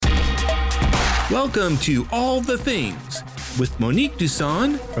Welcome to All the Things with Monique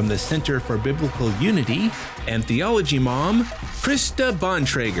Duson from the Center for Biblical Unity and Theology Mom, Krista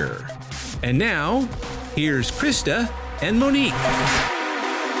Bontrager. And now, here's Krista and Monique.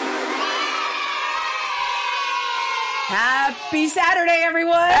 Happy Saturday,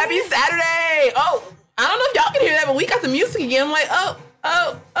 everyone. Happy Saturday. Oh, I don't know if y'all can hear that, but we got the music again. I'm like, oh.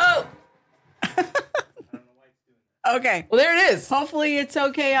 Okay. Well, there it is. Hopefully it's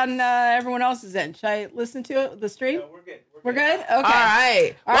okay on everyone else's end. Should I listen to it, the stream? No, we're good. We're good?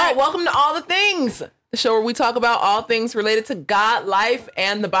 Okay. All right. Welcome to All the Things, the show where we talk about all things related to God, life,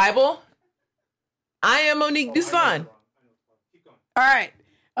 and the Bible. I am Monique Duson. All right.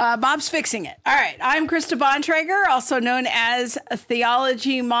 Bob's fixing it. All right. I'm Krista Bontrager, also known as a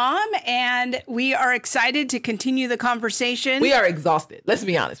Theology Mom, and we are excited to continue the conversation. We are exhausted. Let's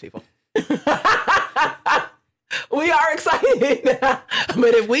be honest, people. We are excited.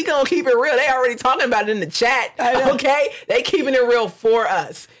 But if we gonna keep it real, they already talking about it in the chat. Okay? They keeping it real for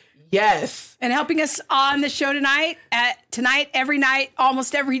us. Yes. And helping us on the show tonight, every night,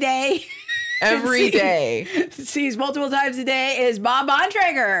 almost every day. Every day. Sees multiple times a day is Bob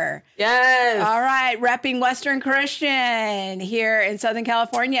Bontrager. Yes. All right. Repping Western Christian here in Southern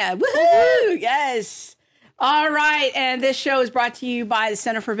California. Woohoo! Yes. All right. And this show is brought to you by the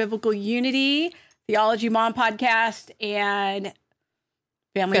Center for Biblical Unity, Theology Mom Podcast, and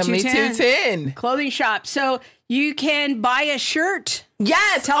Family 210 Clothing Shop. So you can buy a shirt.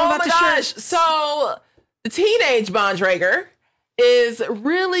 Yes. Tell them about the gosh. shirts. So the teenage Bontrager is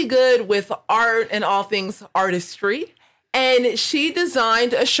really good with art and all things artistry. And she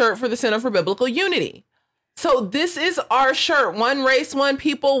designed a shirt for the Center for Biblical Unity. So this is our shirt, One Race, One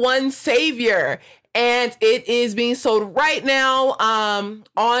People, One Savior. And it is being sold right now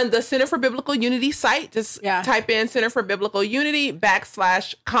on the Center for Biblical Unity site. Just type in Center for Biblical Unity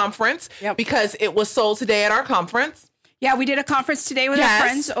 /conference because it was sold today at our conference. Yeah, we did a conference today with our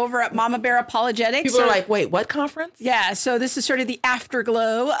friends over at Mama Bear Apologetics. People are like, wait, what conference? Yeah, so this is sort of the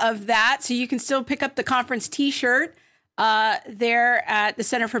afterglow of that. So you can still pick up the conference t-shirt there at the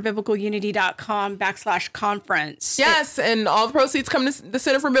Center for Biblical Unity.com /conference. Yes, and all the proceeds come to the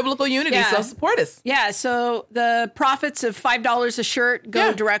Center for Biblical Unity, so support us. Yeah, so the profits of $5 a shirt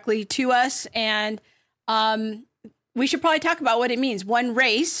go directly to us, and we should probably talk about what it means. One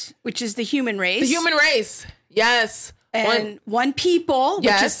race, which is the human race. The human race, yes. And one people,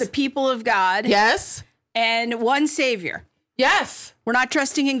 which is the people of God. Yes. And one Savior. Yes. We're not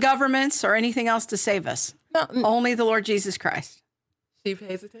trusting in governments or anything else to save us. No. Only the Lord Jesus Christ. She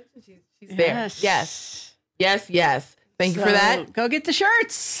pays attention. She's there. Yes. Thank you for that. Go get the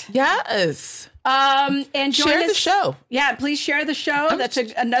shirts. Yes. And share the show. Yeah, please share the show. That's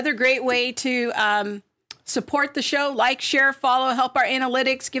another great way to support the show. Like, share, follow, help our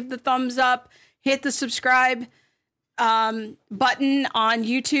analytics, give the thumbs up, hit the subscribe button on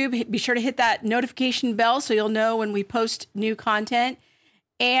YouTube. Be sure to hit that notification bell so you'll know when we post new content.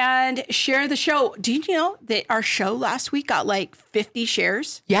 And share the show. Do you know that our show last week got like 50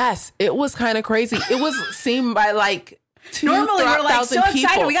 shares? Yes, it was kind of crazy. It was seen by like 2,000 Normally we're like so people.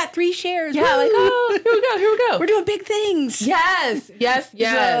 excited. We got 3 shares. Yeah, like, oh, here we go. We're doing big things. Yes.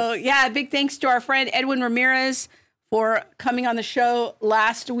 So, yeah, big thanks to our friend Edwin Ramirez for coming on the show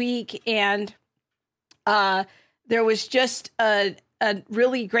last week. And there was just a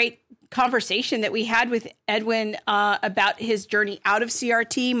really great conversation that we had with Edwin about his journey out of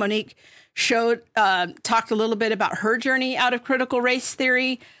CRT. Monique talked a little bit about her journey out of critical race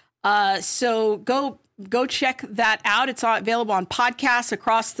theory. So go check that out. It's available on podcasts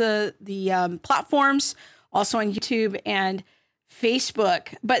across the platforms, also on YouTube and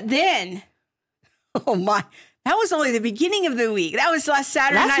Facebook. But then, oh my, that was only the beginning of the week. That was last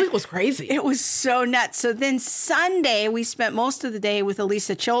Saturday night. Last week was crazy. It was so nuts. So then Sunday, we spent most of the day with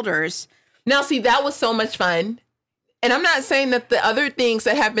Alisa Childers. Now, see, that was so much fun. And I'm not saying that the other things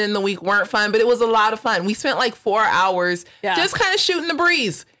that happened in the week weren't fun, but it was a lot of fun. We spent like 4 hours just kind of shooting the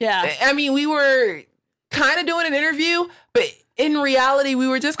breeze. Yeah. I mean, we were kind of doing an interview, but in reality, we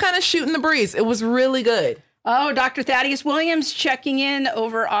were just kind of shooting the breeze. It was really good. Oh, Dr. Thaddeus Williams checking in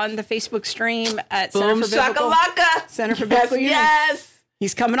over on the Facebook stream at Boom Center for Biblical Unity. Yes.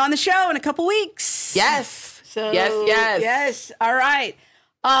 He's coming on the show in a couple weeks. Yes. So, Yes. All right.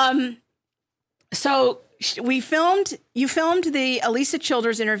 So you filmed the Alisa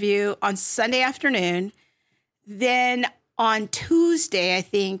Childers interview on Sunday afternoon. Then on Tuesday, I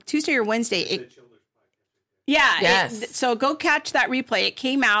think, Tuesday or Wednesday. So go catch that replay. It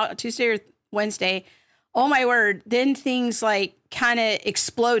came out Tuesday or Wednesday. Oh my word. Then things like kind of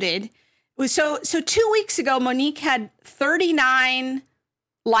exploded. So 2 weeks ago, Monique had 39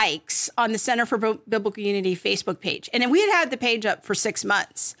 likes on the Center for Biblical Unity Facebook page. And then we had the page up for 6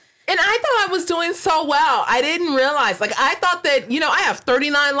 months. And I thought I was doing so well. I didn't realize. Like, I thought that, I have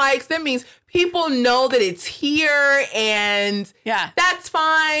 39 likes. That means people know that it's here, and that's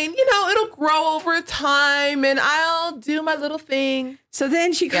fine. It'll grow over time, and I'll do my little thing. So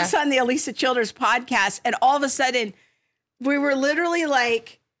then she goes on the Alisa Childers podcast, and all of a sudden, we were literally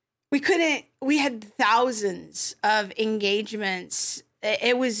like, we had thousands of engagements.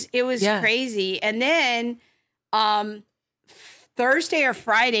 It was crazy. And then Thursday or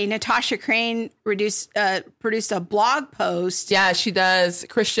Friday, Natasha Crane produced a blog post. Yeah, she does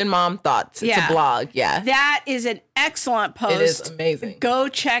Christian Mom Thoughts. It's a blog. Yeah. That is an excellent post. It is amazing. Go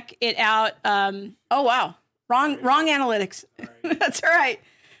check it out. Oh, wow. Wrong analytics. That's all right.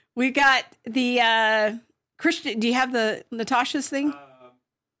 We got the Christian. Do you have the Natasha's thing?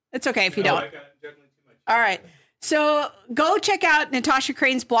 It's okay if you don't. All right. So go check out Natasha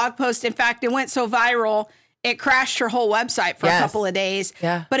Crane's blog post. In fact, it went so viral, it crashed her whole website for a couple of days.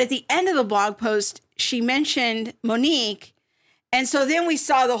 Yeah. But at the end of the blog post, she mentioned Monique. And so then we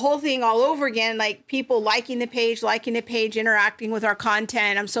saw the whole thing all over again, like people liking the page, interacting with our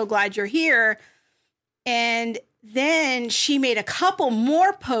content. I'm so glad you're here. And then she made a couple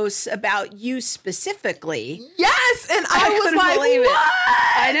more posts about you specifically. Yes. And I was like, what?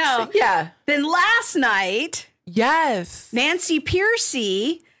 I know. Yeah. Then last night, Nancy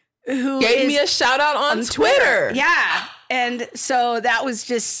Piercy, who gave me a shout out on Twitter. Yeah. And so that was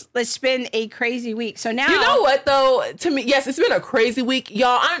it's been a crazy week. So now. You know what, though? To me, yes, it's been a crazy week.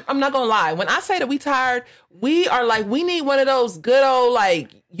 Y'all, I'm not going to lie. When I say that we tired, we are like, we need one of those good old, like,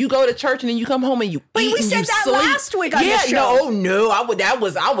 you go to church and then you come home and you But eat we and said you that sleep. last week on the show. No,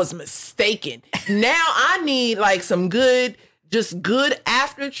 I was mistaken. Now I need like some good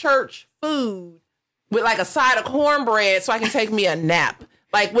after church food with like a side of cornbread so I can take me a nap.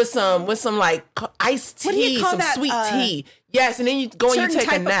 Like with some like iced tea, some sweet tea. Yes, and then you go and you take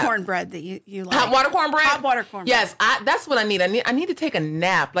a nap. Type of cornbread that you like. Hot water cornbread? Hot water cornbread. Yes, that's what I need. I need to take a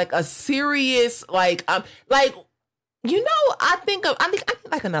nap, like a serious I think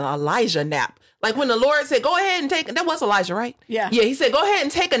like an Elijah nap. Like when the Lord said, go ahead and that was Elijah, right? Yeah. Yeah, he said, go ahead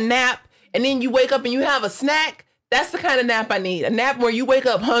and take a nap, and then you wake up and you have a snack. That's the kind of nap I need. A nap where you wake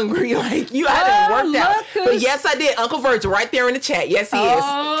up hungry, like you hadn't worked out. But yes, I did. Uncle Virgil right there in the chat. Yes, he is.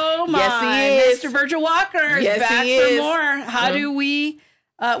 Oh, my. Yes, he is. Mr. Virgil Walker is back for more. How do we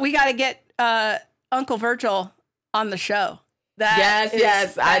got to get Uncle Virgil on the show. That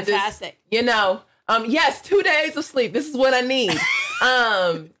is fantastic. Yes, 2 days of sleep. This is what I need.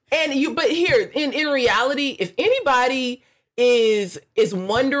 But here, in reality, if anybody is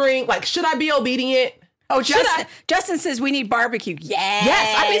wondering, like, should I be obedient? Oh, Justin says we need barbecue.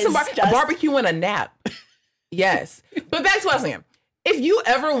 Yes, I need some barbecue and a nap. Yes. But back to what I was saying. If you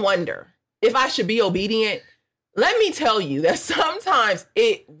ever wonder if I should be obedient, let me tell you that sometimes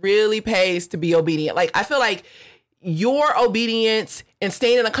it really pays to be obedient. Like, I feel like your obedience and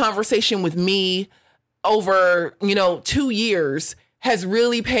staying in a conversation with me over, 2 years has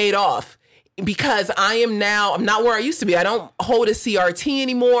really paid off, because I'm not where I used to be. I don't hold a CRT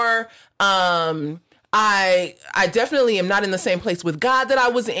anymore. I definitely am not in the same place with God that I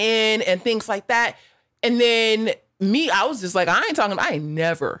was in and things like that. And then I was just like, I ain't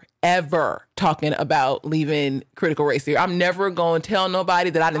never, ever talking about leaving Critical Race Theory. I'm never going to tell nobody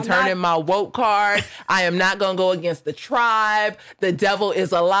that I didn't turn in my woke card. I am not going to go against the tribe. The devil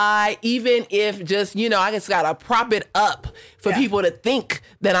is a lie. Even if just, I just got to prop it up for people to think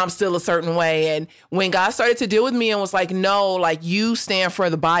that I'm still a certain way. And when God started to deal with me and was like, no, like, you stand for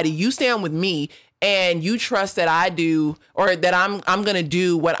the body, you stand with me, and you trust that I do, or that I'm going to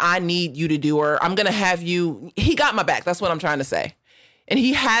do what I need you to do, or I'm going to have you. He got my back. That's what I'm trying to say. And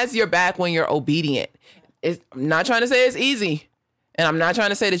he has your back when you're obedient. I'm not trying to say it's easy. And I'm not trying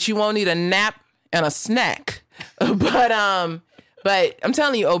to say that you won't need a nap and a snack. But I'm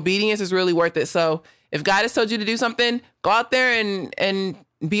telling you, obedience is really worth it. So if God has told you to do something, go out there and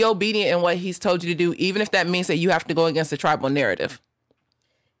be obedient in what he's told you to do, even if that means that you have to go against the tribal narrative.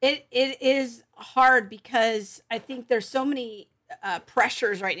 It is hard because I think there's so many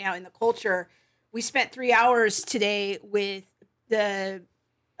pressures right now in the culture. We spent 3 hours today with the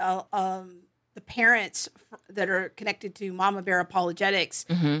parents that are connected to Mama Bear Apologetics.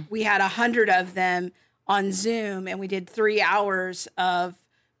 Mm-hmm. We had 100 of them on Zoom, and we did 3 hours of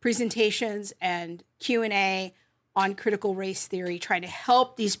presentations and Q&A on critical race theory, trying to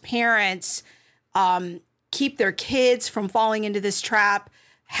help these parents keep their kids from falling into this trap,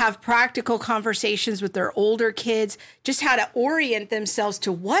 have practical conversations with their older kids, just how to orient themselves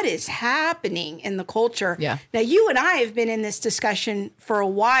to what is happening in the culture. Yeah. Now, you and I have been in this discussion for a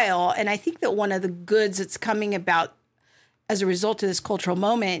while, and I think that one of the goods that's coming about as a result of this cultural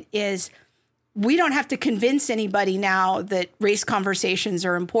moment is we don't have to convince anybody now that race conversations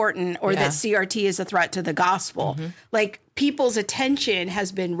are important or that CRT is a threat to the gospel. Like, people's attention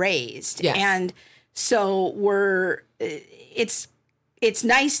has been raised. Yes. And so it's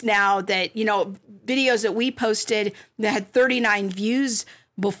nice now that, videos that we posted that had 39 views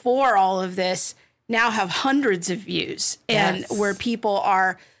before all of this now have hundreds of views, and where people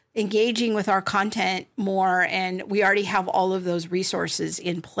are engaging with our content more, and we already have all of those resources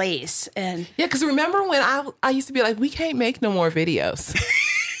in place. And yeah, because remember when I used to be like, we can't make no more videos.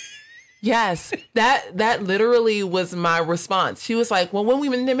 Yes, that literally was my response. She was like, well, when we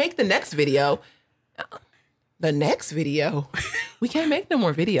make the next video, we can't make no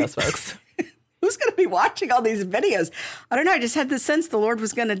more videos, folks. who's going to be watching all these videos? I don't know. I just had the sense the Lord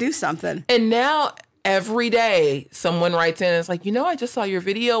was going to do something. And now every day someone writes in and it's like, I just saw your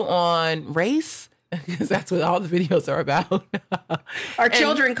video on race. Because that's what all the videos are about. Our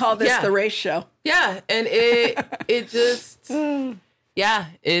children call this the race show. Yeah. And it just,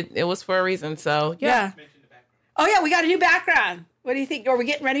 it was for a reason. So, yeah. Oh, yeah. We got a new background. What do you think? Are we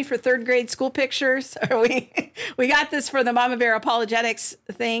getting ready for third grade school pictures? Are we got this for the Mama Bear Apologetics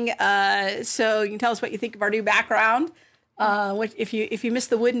thing. So you can tell us what you think of our new background. If you missed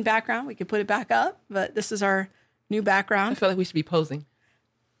the wooden background, we could put it back up. But this is our new background. I feel like we should be posing.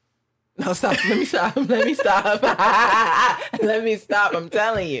 No, stop. Let me stop. Let me stop. I'm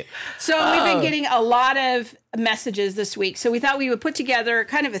telling you. So we've been getting a lot of messages this week. So we thought we would put together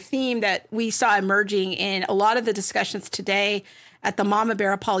kind of a theme that we saw emerging in a lot of the discussions today at the Mama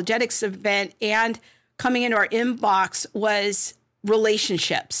Bear Apologetics event, and coming into our inbox was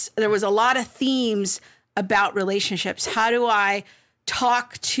relationships. There was a lot of themes about relationships. How do I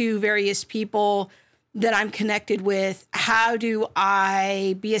talk to various people that I'm connected with? How do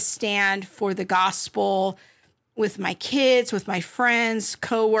I be a stand for the gospel with my kids, with my friends,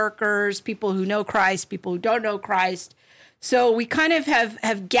 coworkers, people who know Christ, people who don't know Christ? So we kind of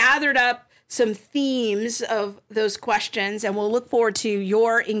have gathered up some themes of those questions, and we'll look forward to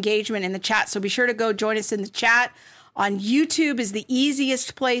your engagement in the chat. So be sure to go join us in the chat. On YouTube is the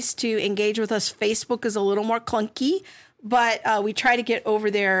easiest place to engage with us. Facebook is a little more clunky, but we try to get over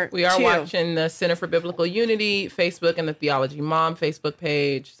there. We are watching the Center for Biblical Unity Facebook and the Theology Mom Facebook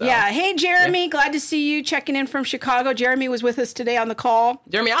page. So. Yeah. Hey, Jeremy. Glad to see you checking in from Chicago. Jeremy was with us today on the call.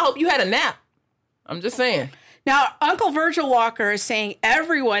 Jeremy, I hope you had a nap. I'm just saying. Now, Uncle Virgil Walker is saying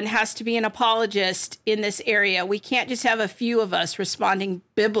everyone has to be an apologist in this area. We can't just have a few of us responding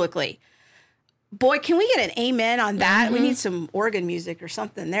biblically. Boy, can we get an amen on that? Mm-hmm. We need some organ music or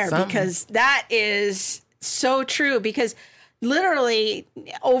something there, because that is so true. Because literally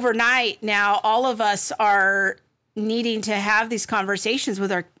overnight now, all of us are needing to have these conversations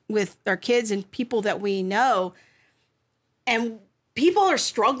with our kids and people that we know. And people are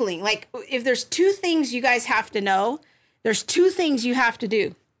struggling. Like, if there's two things you guys have to know, there's two things you have to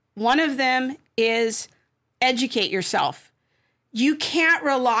do. One of them is educate yourself. You can't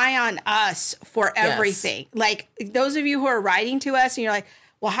rely on us for everything. Yes. Like, those of you who are writing to us and you're like,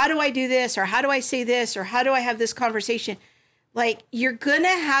 well, how do I do this? Or how do I say this? Or how do I have this conversation? Like, you're going to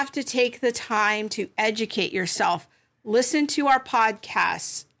have to take the time to educate yourself. Listen to our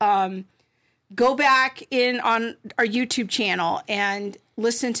podcasts. Go back in on our YouTube channel and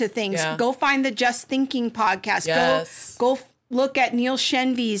listen to things. Yeah. Go find the Just Thinking podcast. Yes. Go look at Neil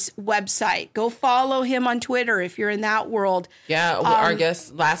Shenvi's website. Go follow him on Twitter if you're in that world. Yeah, our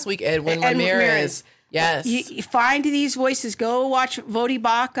guest last week, Edwin Ramirez. Yes. You find these voices. Go watch Vodi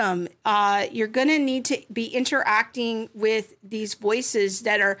Bakum. You're going to need to be interacting with these voices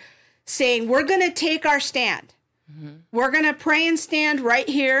that are saying, we're going to take our stand. Mm-hmm. We're going to pray and stand right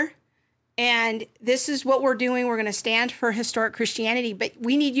here. And this is what we're doing. We're going to stand for historic Christianity, but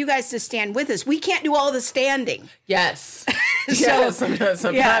we need you guys to stand with us. We can't do all the standing. Yes.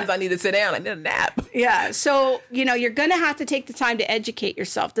 Sometimes I need to sit down. I need a nap. Yeah. So, you're going to have to take the time to educate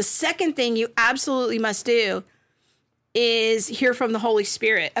yourself. The second thing you absolutely must do is hear from the Holy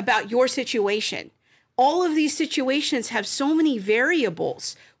Spirit about your situation. All of these situations have so many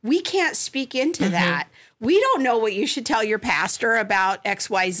variables. We can't speak into that. We don't know what you should tell your pastor about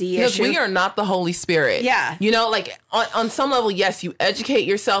XYZ issue. Because we are not the Holy Spirit. Yeah. Like on some level, yes, you educate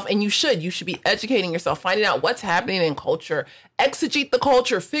yourself, and you should be educating yourself, finding out what's happening in culture, exegete the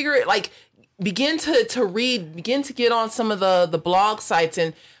culture, figure it, like, begin to read, begin to get on some of the blog sites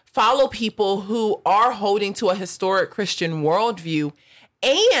and follow people who are holding to a historic Christian worldview,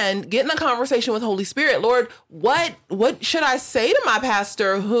 and get in a conversation with Holy Spirit. Lord, what should I say to my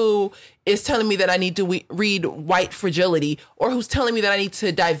pastor who is telling me that I need to read white fragility, or who's telling me that I need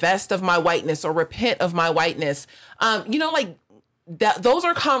to divest of my whiteness or repent of my whiteness? Like that. Those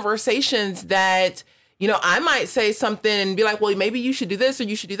are conversations that, I might say something and be like, well, maybe you should do this or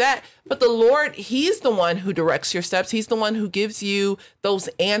you should do that. But the Lord, he's the one who directs your steps. He's the one who gives you those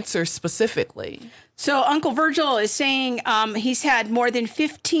answers specifically. So Uncle Virgil is saying he's had more than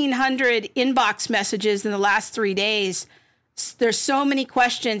 1,500 inbox messages in the last 3 days. There's so many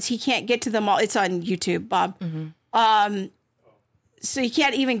questions. He can't get to them all. It's on YouTube, Bob. Mm-hmm. So he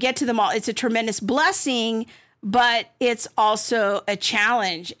can't even get to them all. It's a tremendous blessing, but it's also a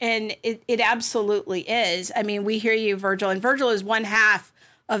challenge. And it absolutely is. I mean, we hear you, Virgil. And Virgil is one half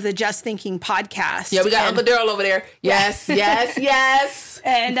of the Just Thinking podcast. Yeah, we got Uncle Daryl over there. Yes, yes.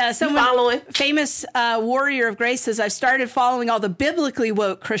 And someone famous warrior of grace says, I've started following all the biblically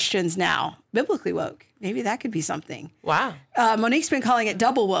woke Christians now. Biblically woke. Maybe that could be something. Wow. Monique's been calling it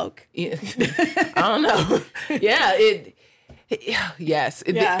double woke. Yeah. I don't know. Yeah, yes,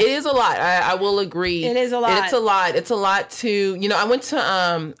 it is a lot. I will agree. It is a lot. It's a lot. It's a lot to, I went to,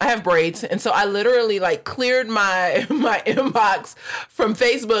 I have braids. And so I literally cleared my inbox from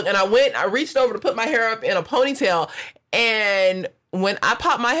Facebook, and I reached over to put my hair up in a ponytail. And when I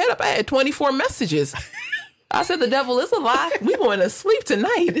popped my head up, I had 24 messages. I said, the devil is a lie. We going to sleep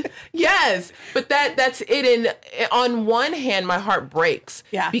tonight. Yes. But that's it. And on one hand, my heart breaks.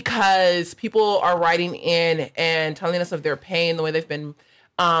 Yeah. Because people are writing in and telling us of their pain, the way they've been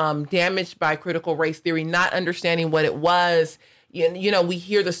damaged by critical race theory, not understanding what it was. We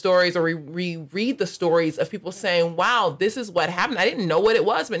hear the stories, or we read the stories of people saying, wow, this is what happened. I didn't know what it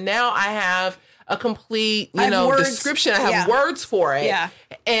was, but now I have a complete, description. I have words for it. Yeah.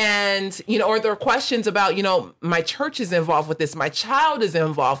 And, or there are questions about, my church is involved with this. My child is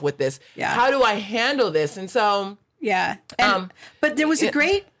involved with this. Yeah. How do I handle this? And so. Yeah. But there was a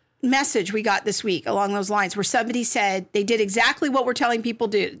great message we got this week along those lines where somebody said they did exactly what we're telling people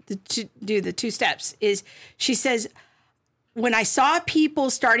to do. The 2 steps is, she says, when I saw people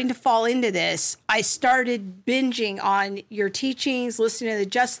starting to fall into this, I started binging on your teachings, listening to the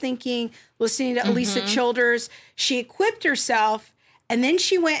Just Thinking, listening to Elisa Childers. She equipped herself, and then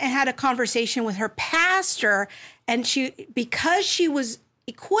she went and had a conversation with her pastor. And because she was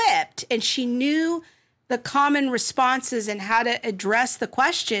equipped and she knew the common responses and how to address the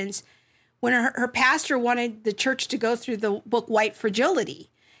questions, when her pastor wanted the church to go through the book White Fragility.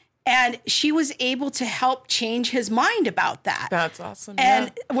 And she was able to help change his mind about that. That's awesome.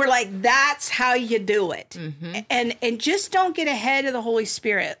 And we're like, that's how you do it. Mm-hmm. And just don't get ahead of the Holy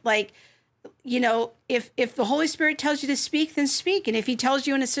Spirit. If the Holy Spirit tells you to speak, then speak. And if he tells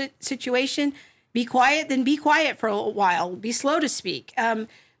you in a situation, be quiet, then be quiet for a while. Be slow to speak.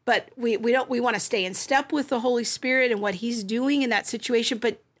 But we want to stay in step with the Holy Spirit and what he's doing in that situation.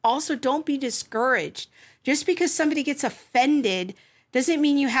 But also don't be discouraged. Just because somebody gets offended doesn't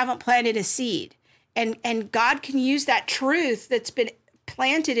mean you haven't planted a seed. And God can use that truth that's been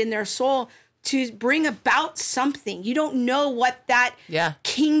planted in their soul to bring about something. You don't know what that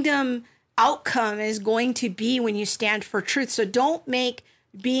kingdom outcome is going to be when you stand for truth. So don't make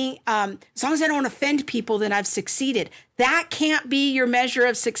as long as I don't offend people, then I've succeeded. That can't be your measure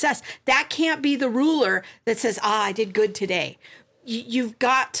of success. That can't be the ruler that says, I did good today. You've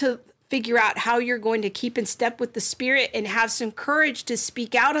got to figure out how you're going to keep in step with the Spirit and have some courage to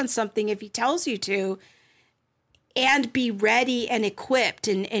speak out on something if he tells you to, and be ready and equipped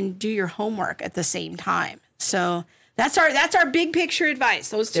and do your homework at the same time. So that's our big picture advice.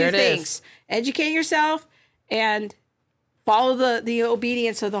 Those 2 things. Educate yourself and follow the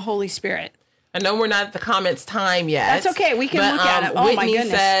obedience of the Holy Spirit. I know we're not at the comments time yet. That's okay. We can look at it. Oh, Whitney my goodness.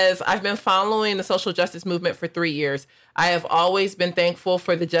 says, I've been following the social justice movement for 3 years. I have always been thankful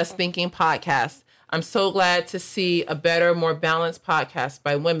for the Just Thinking podcast. I'm so glad to see a better, more balanced podcast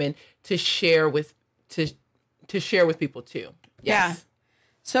by women to share with people too. Yes. Yeah.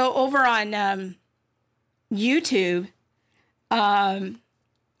 So over on YouTube, I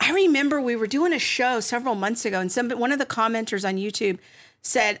remember we were doing a show several months ago, and one of the commenters on YouTube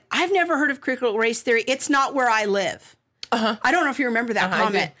said, I've never heard of critical race theory. It's not where I live. Uh-huh. I don't know if you remember that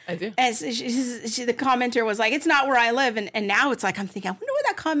comment. I do. As the commenter was like, it's not where I live. And now it's like, I'm thinking, I wonder what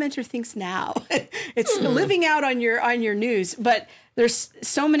that commenter thinks now. It's living out on your news. But there's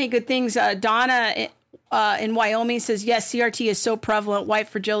so many good things. Donna in Wyoming says, yes, CRT is so prevalent. White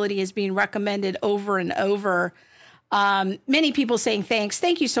fragility is being recommended over and over. Many people saying thanks.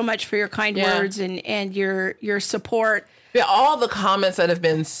 Thank you so much for your kind words and your support. Yeah, all the comments that have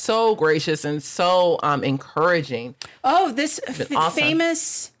been so gracious and so encouraging. Oh, this awesome.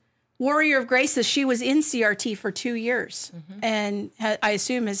 famous warrior of grace, she was in CRT for 2 years, and I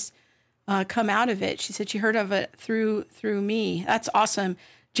assume has come out of it. She said she heard of it through me. That's awesome.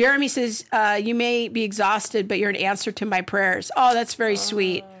 Jeremy says, you may be exhausted, but you're an answer to my prayers. Oh, that's very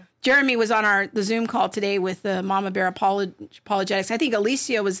sweet. Jeremy was on the Zoom call today with the Mama Bear Apologetics. I think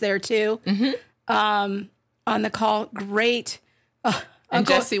Alicia was there too. On the call. Great. And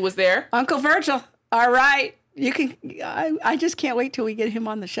Jesse was there. Uncle Virgil. All right. You can. I just can't wait till we get him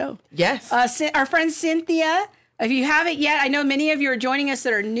on the show. Yes. Our friend Cynthia. If you haven't yet, I know many of you are joining us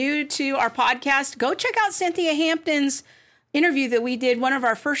that are new to our podcast. Go check out Cynthia Hampton's interview that we did. One of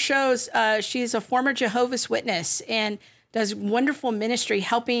our first shows. She's a former Jehovah's Witness and does wonderful ministry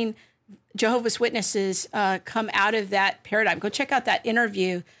helping Jehovah's Witnesses come out of that paradigm. Go check out that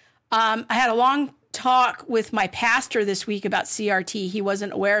interview. I had a long talk with my pastor this week about CRT. He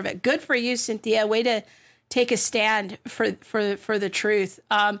wasn't aware of it. Good for you, Cynthia. Way to take a stand for the truth.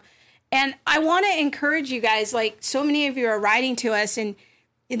 And I want to encourage you guys, like so many of you are writing to us, and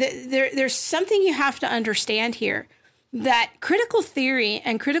there's something you have to understand here, that critical theory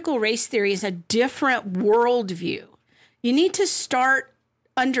and critical race theory is a different worldview. You need to start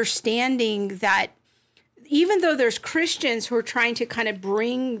understanding that even though there's Christians who are trying to kind of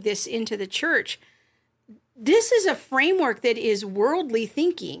bring this into the church, this is a framework that is worldly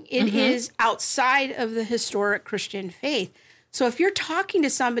thinking. It is outside of the historic Christian faith. So if you're talking to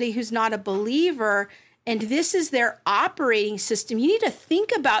somebody who's not a believer and this is their operating system, you need to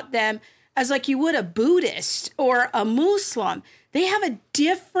think about them as like you would a Buddhist or a Muslim. They have a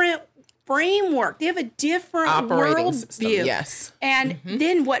different framework. They have a different worldview. Yes. And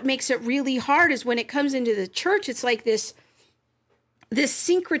then what makes it really hard is when it comes into the church, it's like this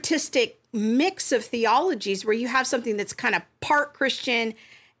syncretistic mix of theologies where you have something that's kind of part Christian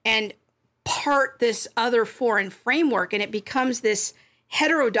and part this other foreign framework, and it becomes this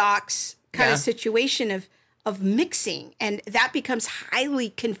heterodox kind of situation of mixing, and that becomes highly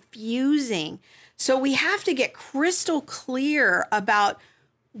confusing. So we have to get crystal clear about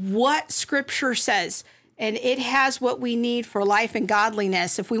what Scripture says, and it has what we need for life and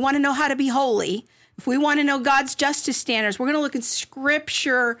godliness. If we want to know how to be holy, if we want to know God's justice standards, we're going to look at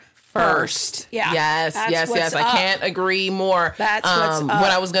Scripture first. Yeah. Yes. I can't agree more. That's what's up.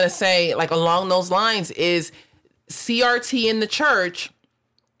 What I was going to say, like along those lines, is CRT in the church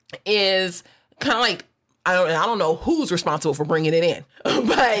is kind of like, I don't know who's responsible for bringing it in,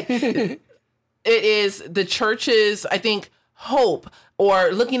 but it is the church's, I think, hope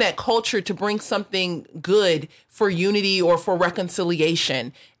or looking at culture to bring something good for unity or for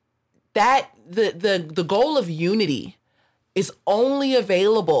reconciliation. That the goal of unity is only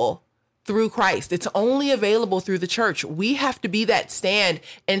available through Christ. It's only available through the church. We have to be that stand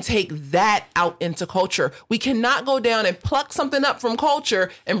and take that out into culture. We cannot go down and pluck something up from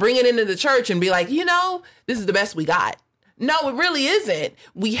culture and bring it into the church and be like, this is the best we got. No, it really isn't.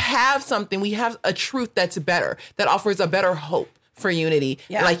 We have something. We have a truth that's better, that offers a better hope for unity.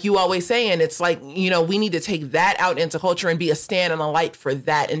 Yeah. Like you always saying, it's like, we need to take that out into culture and be a stand and a light for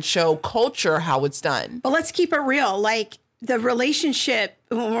that and show culture how it's done. But let's keep it real. Like the relationship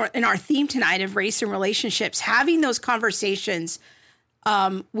in our theme tonight of race and relationships, having those conversations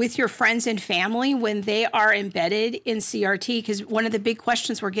with your friends and family when they are embedded in CRT, because one of the big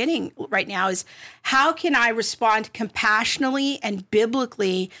questions we're getting right now is how can I respond compassionately and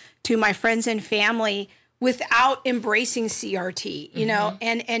biblically to my friends and family without embracing CRT,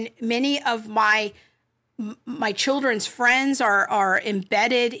 and many of my children's friends are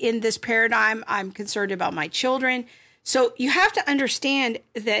embedded in this paradigm. I'm concerned about my children. So you have to understand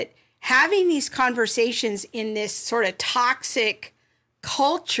that having these conversations in this sort of toxic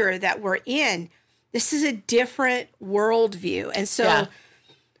culture that we're in, this is a different worldview. And so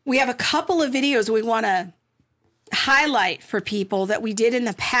we have a couple of videos we want to highlight for people that we did in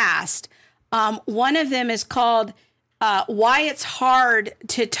the past. One of them is called Why It's Hard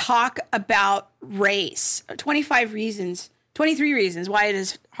to Talk About Race. 23 reasons why it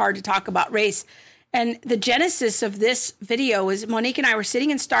is hard to talk about race. And the genesis of this video was Monique and I were sitting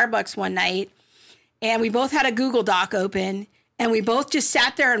in Starbucks one night, and we both had a Google Doc open, and we both just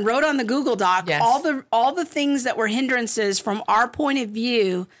sat there and wrote on the Google Doc all the things that were hindrances from our point of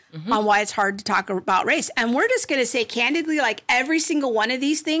view on why it's hard to talk about race. And we're just going to say candidly, like every single one of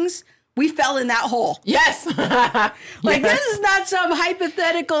these things, we fell in that hole. Yes. This is not some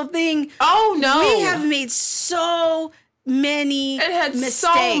hypothetical thing. Oh, no. We have made so many mistakes.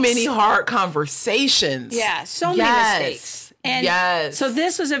 So many hard conversations. Yeah, so many mistakes. And yes. so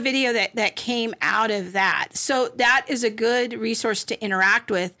this was a video that came out of that. So that is a good resource to interact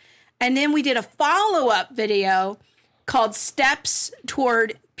with. And then we did a follow-up video called Steps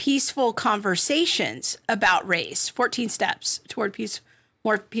Toward Peaceful Conversations about Race. 14 steps toward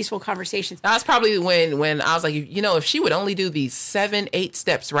more peaceful conversations. That was probably when I was like, if she would only do these 7-8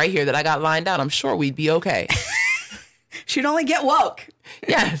 steps right here that I got lined out, I'm sure we'd be okay. She'd only get woke.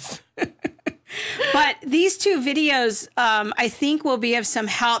 Yes. But these two videos, I think, will be of some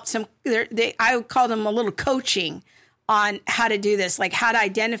help. I would call them a little coaching on how to do this, like how to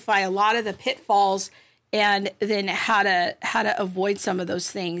identify a lot of the pitfalls and then how to avoid some of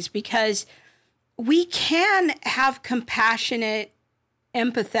those things, because we can have compassionate,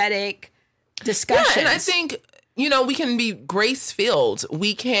 empathetic discussions. Yeah, and I think, we can be grace-filled.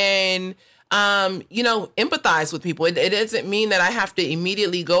 We can, empathize with people. It doesn't mean that I have to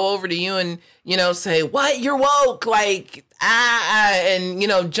immediately go over to you and, say, what, you're woke, like, and,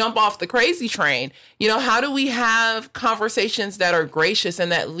 jump off the crazy train. How do we have conversations that are gracious and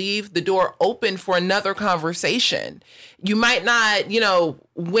that leave the door open for another conversation? You might not,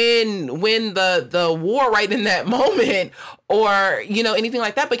 win the war right in that moment or, anything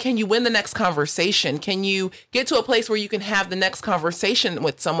like that. But can you win the next conversation? Can you get to a place where you can have the next conversation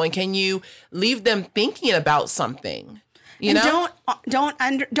with someone? Can you leave them thinking about something?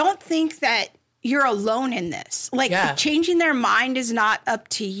 Don't think that you're alone in this. Like, changing their mind is not up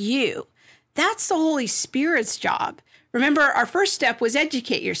to you. That's the Holy Spirit's job. Remember, our first step was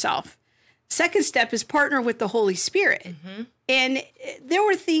educate yourself. Second step is partner with the Holy Spirit. Mm-hmm. And there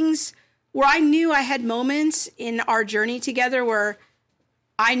were things where I knew I had moments in our journey together where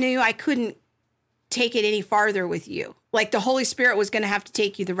I knew I couldn't take it any farther with you. Like, the Holy Spirit was going to have to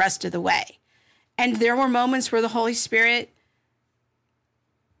take you the rest of the way. And there were moments where the Holy Spirit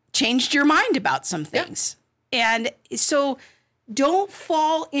changed your mind about some things. Yeah. And so don't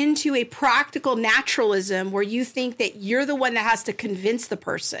fall into a practical naturalism where you think that you're the one that has to convince the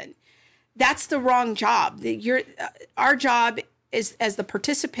person. That's the wrong job. Our job is, as the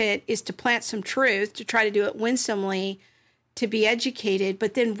participant, is to plant some truth, to try to do it winsomely, to be educated,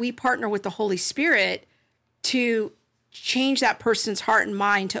 but then we partner with the Holy Spirit to change that person's heart and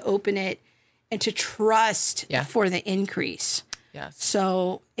mind, to open it and to trust for the increase. Yes.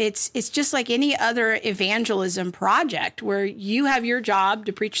 So it's just like any other evangelism project where you have your job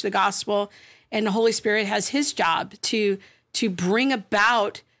to preach the gospel and the Holy Spirit has his job to bring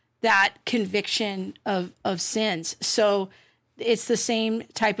about that conviction of sins. So it's the same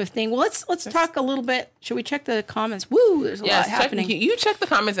type of thing. Well, let's talk a little bit. Should we check the comments? Woo, there's a lot happening. You check the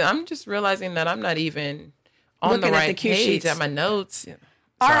comments, and I'm just realizing that I'm not even on looking the right at the cue page sheets. at my notes. Yeah.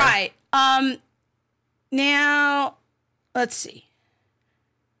 All right. Now, let's see.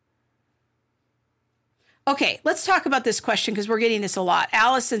 Okay, let's talk about this question because we're getting this a lot.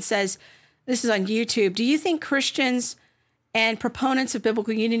 Allison says, this is on YouTube. Do you think Christians and proponents of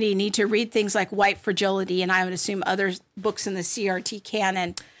biblical unity need to read things like White Fragility, and I would assume other books in the CRT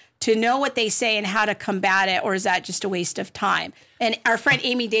canon, to know what they say and how to combat it, or is that just a waste of time? And our friend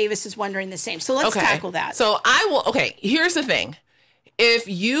Amy Davis is wondering the same. So let's tackle that. So here's the thing. If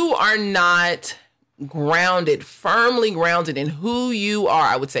you are not firmly grounded in who you are,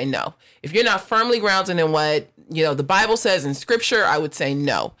 I would say no. If you're not firmly grounded in what, the Bible says in scripture, I would say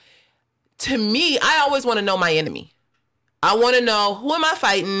no. To me, I always want to know my enemy. I want to know, who am I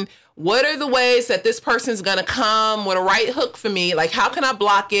fighting? What are the ways that this person's going to come with a right hook for me? Like, how can I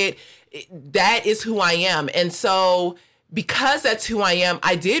block it? That is who I am. And so because that's who I am,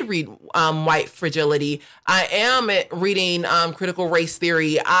 I did read White Fragility. I am reading Critical Race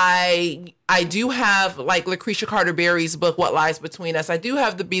Theory. I do have, like, Lucretia Carter Berry's book, What Lies Between Us. I do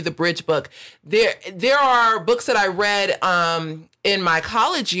have the Be the Bridge book. There are books that I read in my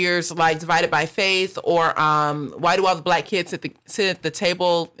college years, like Divided by Faith, or Why Do All the Black Kids Sit at the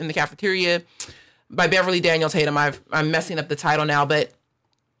Table in the Cafeteria by Beverly Daniel Tatum. I'm messing up the title now, but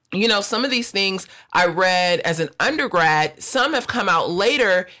some of these things I read as an undergrad. Some have come out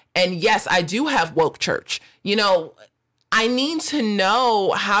later. And yes, I do have woke church. I need to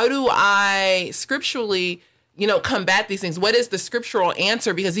know, how do I scripturally, combat these things? What is the scriptural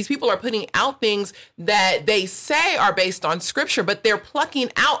answer? Because these people are putting out things that they say are based on scripture, but they're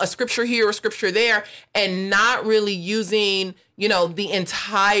plucking out a scripture here or scripture there and not really using, the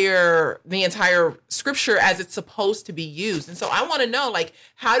entire scripture as it's supposed to be used. And so I want to know, like,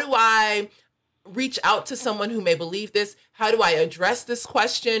 how do I reach out to someone who may believe this? How do I address this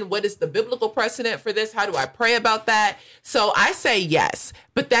question? What is the biblical precedent for this? How do I pray about that? So I say yes,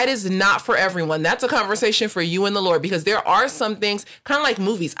 but that is not for everyone. That's a conversation for you and the Lord, because there are some things, kind of like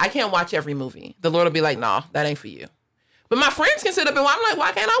movies. I can't watch every movie. The Lord will be like, nah, that ain't for you. But my friends can sit up and watch. I'm like,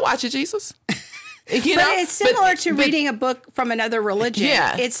 why can't I watch it, Jesus? You but know? it's similar to reading a book from another religion.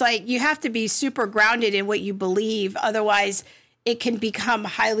 Yeah. It's like you have to be super grounded in what you believe. Otherwise, it can become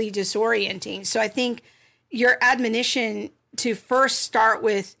highly disorienting. So I think your admonition to first start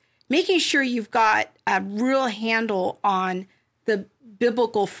with making sure you've got a real handle on the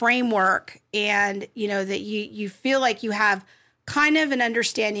biblical framework, and that you feel like you have kind of an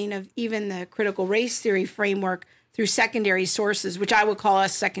understanding of even the critical race theory framework through secondary sources, which I would call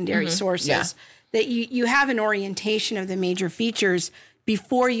us secondary sources. Yeah. That you have an orientation of the major features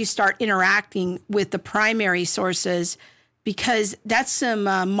before you start interacting with the primary sources, because that's some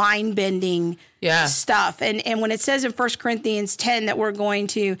mind-bending stuff. And when it says in 1 Corinthians 10 that we're going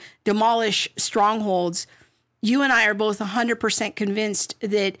to demolish strongholds, you and I are both 100% convinced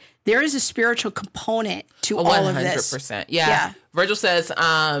that there is a spiritual component to all of this. 100%. Yeah. Virgil says,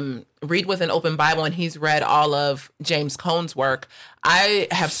 read with an open Bible, and he's read all of James Cone's work. I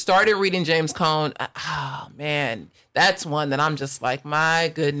have started reading James Cone. Oh, man, that's one that I'm just like,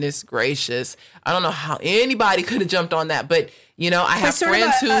 my goodness gracious. I don't know how anybody could have jumped on that, but, I have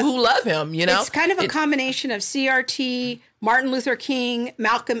friends who love him, It's kind of a combination of CRT, Martin Luther King,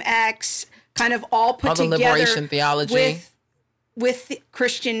 Malcolm X, kind of all put together liberation theology with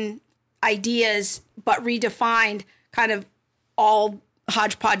Christian ideas, but redefined, kind of all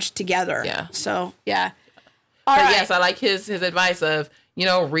hodgepodge together. Yeah. So, yeah. But yes, I like his advice of,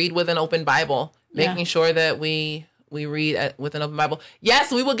 read with an open Bible, making sure that we read with an open Bible.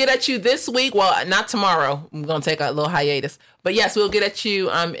 Yes, we will get at you this week. Well, not tomorrow. I'm going to take a little hiatus. But yes, we'll get at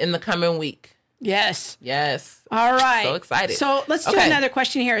you in the coming week. Yes. All right. So excited. So let's do another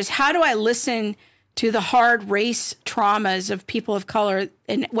question here is, how do I listen to the hard race traumas of people of color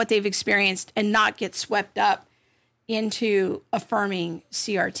and what they've experienced and not get swept up into affirming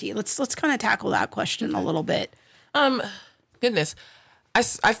CRT? Let's kind of tackle that question a little bit. Goodness.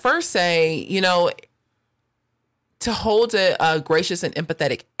 I first say, to hold a gracious and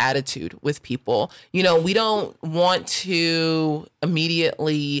empathetic attitude with people. We don't want to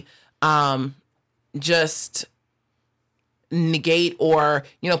immediately just negate or,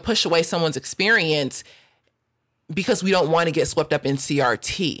 push away someone's experience because we don't want to get swept up in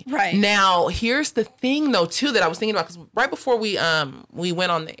CRT. Right. Now, here's the thing, though, too, that I was thinking about, because right before we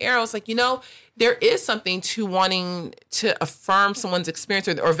went on the air, I was like, there is something to wanting to affirm someone's experience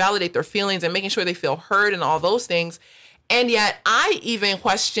or validate their feelings and making sure they feel heard and all those things. And yet I even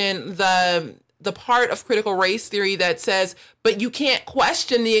question the part of critical race theory that says, but you can't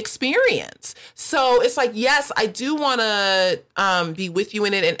question the experience. So it's like, yes, I do want to be with you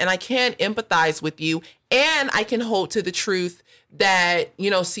in it, and I can empathize with you, and I can hold to the truth that,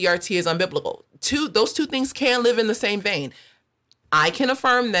 CRT is unbiblical. Those two things can live in the same vein. I can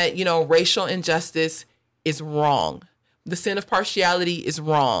affirm that, racial injustice is wrong. The sin of partiality is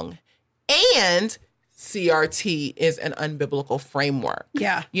wrong. And CRT is an unbiblical framework.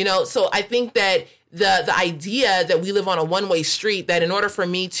 Yeah. So I think that the idea that we live on a one-way street, that in order for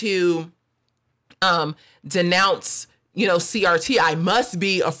me to denounce, CRT, I must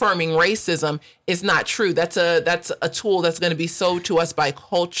be affirming racism, is not true. That's a tool that's going to be sold to us by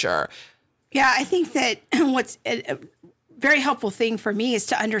culture. Yeah, I think that what's a very helpful thing for me is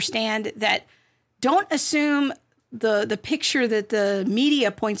to understand that don't assume the picture that the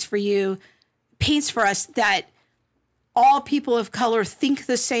media paints for us that all people of color think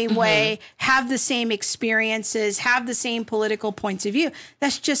the same way, have the same experiences, have the same political points of view.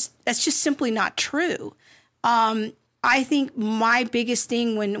 That's just simply not true. I think my biggest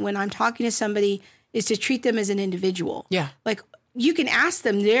thing when I'm talking to somebody is to treat them as an individual. Yeah. Like, you can ask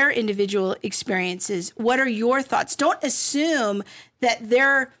them their individual experiences. What are your thoughts? Don't assume that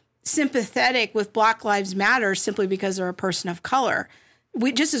they're sympathetic with Black Lives Matter simply because they're a person of color.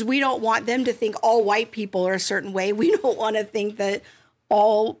 Just as we don't want them to think all white people are a certain way, we don't want to think that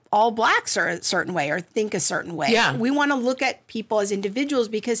all blacks are a certain way or think a certain way. Yeah. We want to look at people as individuals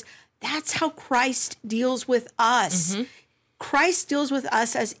because that's how Christ deals with us. Mm-hmm. Christ deals with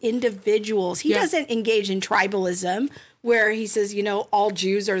us as individuals. He doesn't engage in tribalism where he says, all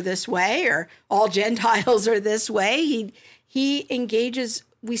Jews are this way or all Gentiles are this way. He engages.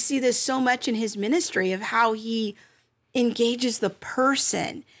 We see this so much in his ministry of how he engages the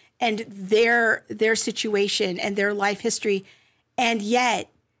person and their situation and their life history. And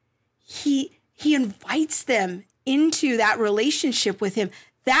yet he invites them into that relationship with him.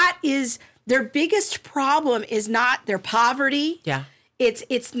 That is their biggest problem, is not their poverty. Yeah.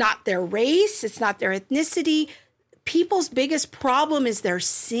 It's not their race. It's not their ethnicity. People's biggest problem is their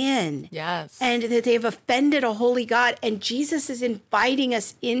sin. Yes. And that they've offended a holy God. And Jesus is inviting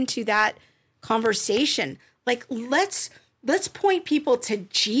us into that conversation. Like, let's Let's point people to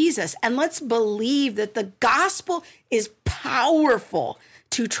Jesus, and let's believe that the gospel is powerful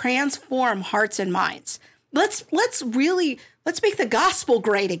to transform hearts and minds. Let's make the gospel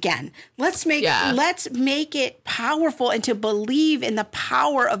great again. Let's make it powerful, and to believe in the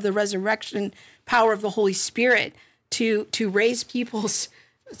power of the resurrection, power of the Holy Spirit to raise people's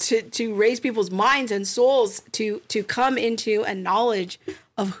minds and souls to come into a knowledge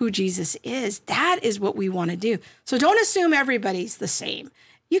of who Jesus is. That is what we want to do. So don't assume everybody's the same.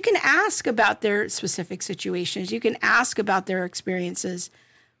 You can ask about their specific situations. You can ask about their experiences,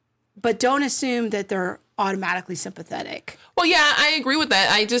 but don't assume that they're automatically sympathetic. Well, yeah, I agree with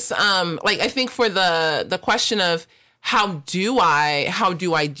that. I just I think for the question of how do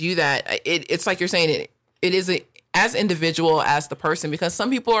I do that? It's like you're saying, it is as individual as the person, because some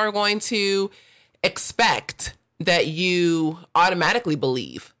people are going to expect that you automatically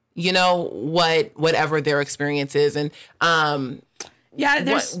believe, whatever their experience is. And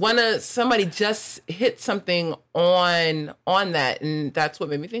somebody just hit something on that, and that's what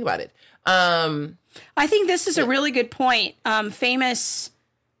made me think about it. I think this is a really good point. Famous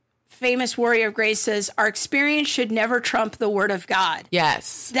Warrior of Grace says, our experience should never trump the word of God.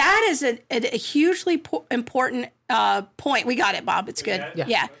 Yes. That is a hugely important point. We got it, Bob. It's good.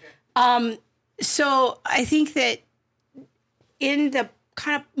 Yeah. Okay. So I think that in the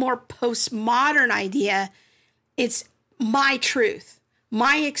kind of more postmodern idea, it's my truth.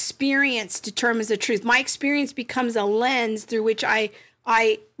 My experience determines the truth. My experience becomes a lens through which I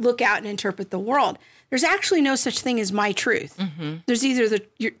look out and interpret the world. There's actually no such thing as my truth. Mm-hmm. There's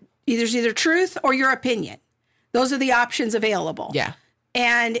either truth or your opinion. Those are the options available. Yeah.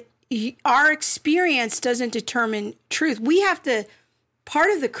 And our experience doesn't determine truth.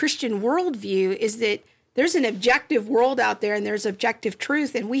 Part of the Christian worldview is that there's an objective world out there and there's objective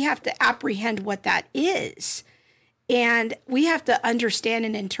truth, and we have to apprehend what that is. And we have to understand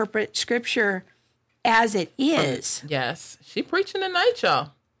and interpret Scripture as it is. Yes. She preaching tonight, y'all.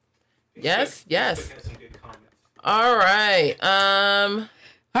 Yes. All right. All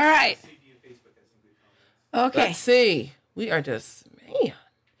right. Okay. Let's see. We are just, man.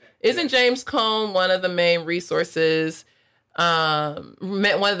 Isn't James Cone one of the main resources, one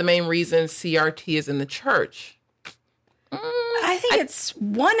of the main reasons CRT is in the church? I think it's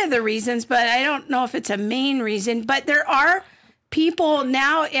one of the reasons, but I don't know if it's a main reason. But there are people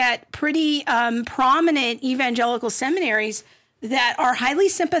now at pretty prominent evangelical seminaries that are highly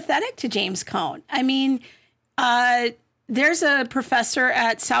sympathetic to James Cone. I mean, there's a professor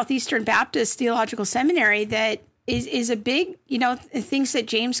at Southeastern Baptist Theological Seminary that is a big, thinks that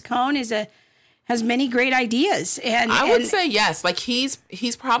James Cone has many great ideas. And I would say yes. Like he's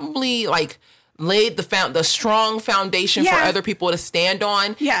probably like laid the strong foundation for other people to stand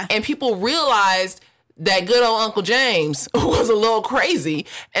on. Yeah. And people realized that good old Uncle James was a little crazy.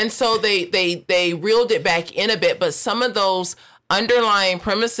 And so they reeled it back in a bit. But some of those underlying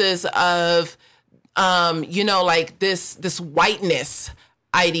premises of, like this whiteness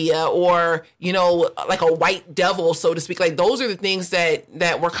idea, or, like a white devil, so to speak, like those are the things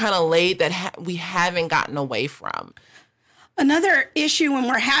that were kind of laid that we haven't gotten away from. Another issue when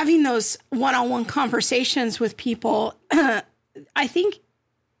we're having those one-on-one conversations with people, I think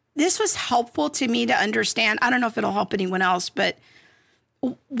this was helpful to me to understand. I don't know if it'll help anyone else, but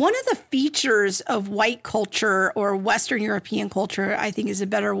one of the features of white culture or Western European culture, I think is a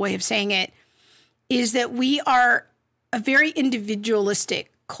better way of saying it, is that we are a very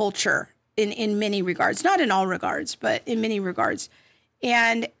individualistic culture in many regards, not in all regards, but in many regards.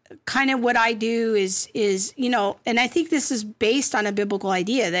 And kind of what I do is, and I think this is based on a biblical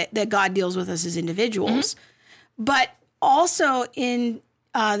idea that God deals with us as individuals, but also in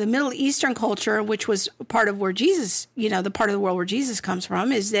the Middle Eastern culture, which was part of where Jesus, the part of the world where Jesus comes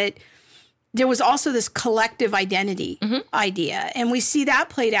from, is that there was also this collective identity idea. And we see that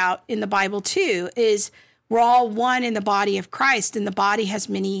played out in the Bible too, is we're all one in the body of Christ, and the body has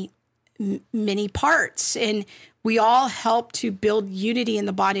many parts. And we all help to build unity in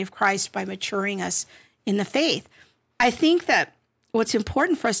the body of Christ by maturing us in the faith. I think that what's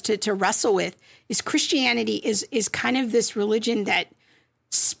important for us to wrestle with is Christianity is kind of this religion that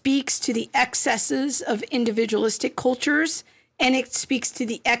speaks to the excesses of individualistic cultures, and it speaks to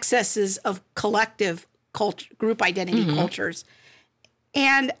the excesses of collective culture, group identity cultures.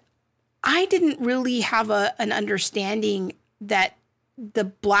 And I didn't really have an understanding that the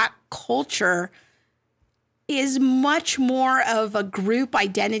Black culture is much more of a group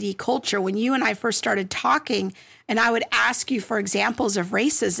identity culture. When you and I first started talking, and I would ask you for examples of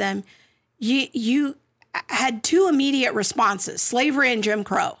racism, you had two immediate responses: slavery and Jim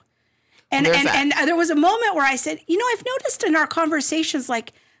Crow. And there was a moment where I said, I've noticed in our conversations,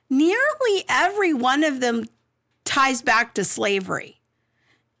 like nearly every one of them ties back to slavery.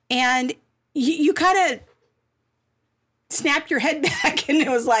 And you kind of snapped your head back and it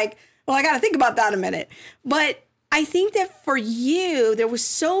was like, well, I got to think about that a minute. But I think that for you, there was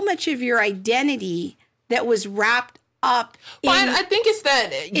so much of your identity that was wrapped up I think it's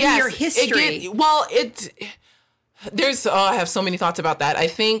that, in your history. I have so many thoughts about that. I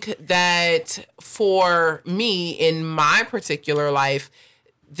think that for me, in my particular life,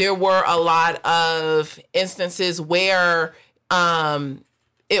 there were a lot of instances where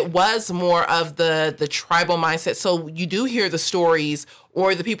it was more of the tribal mindset. So you do hear the stories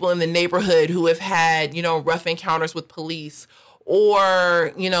or the people in the neighborhood who have had, rough encounters with police,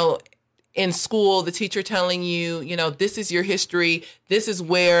 or, in school, the teacher telling you, this is your history. This is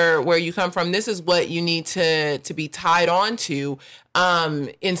where you come from. This is what you need to be tied on to,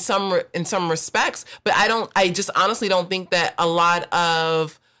 in some respects. But I just honestly don't think that a lot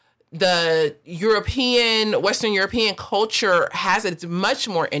of the Western European culture has it. It's much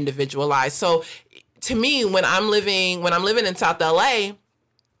more individualized. So to me, when I'm living in South LA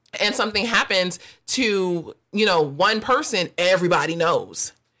and something happens to, one person, everybody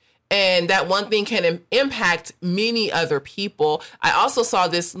knows. And that one thing can impact many other people. I also saw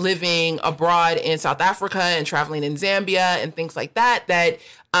this living abroad in South Africa and traveling in Zambia and things like that, the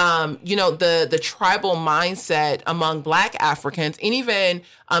tribal mindset among Black Africans and even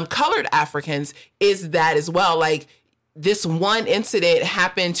colored Africans is that as well. Like, this one incident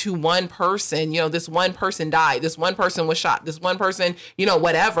happened to one person, this one person died, this one person was shot, this one person,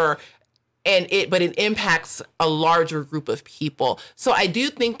 whatever. But it impacts a larger group of people. So I do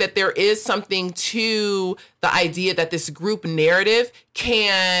think that there is something to the idea that this group narrative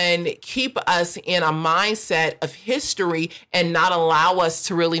can keep us in a mindset of history and not allow us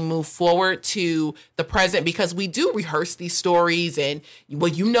to really move forward to the present, because we do rehearse these stories and, well,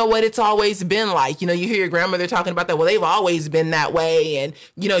 what it's always been like. You hear your grandmother talking about that. Well, they've always been that way. And,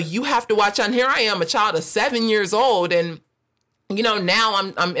 you have to watch on. Here I am, a child of 7 years old, and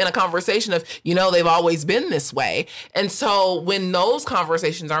now I'm in a conversation of, they've always been this way. And so when those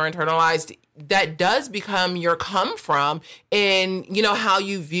conversations are internalized, that does become your come from in, how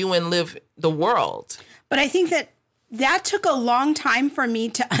you view and live the world. But I think that took a long time for me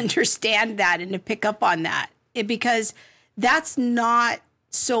to understand that and to pick up on that, because that's not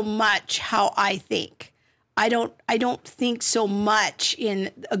so much how I think. I don't think so much in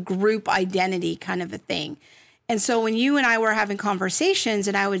a group identity kind of a thing. And so when you and I were having conversations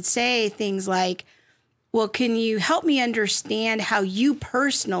and I would say things like, well, can you help me understand how you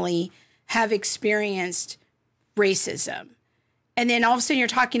personally have experienced racism? And then all of a sudden you're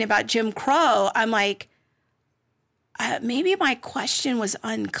talking about Jim Crow. I'm like, maybe my question was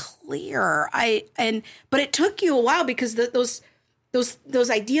unclear. But it took you a while because those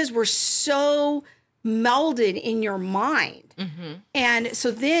ideas were so melded in your mind. Mm-hmm. And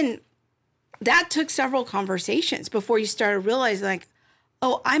so then that took several conversations before you started realizing, like,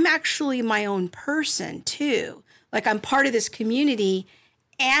 oh, I'm actually my own person too. Like, I'm part of this community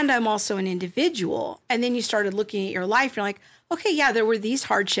and I'm also an individual. And then you started looking at your life and you're like, okay, yeah, there were these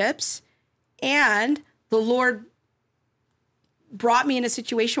hardships and the Lord brought me in a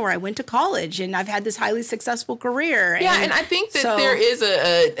situation where I went to college and I've had this highly successful career. And I think that there is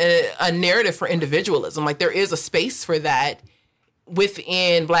a narrative for individualism. Like, there is a space for that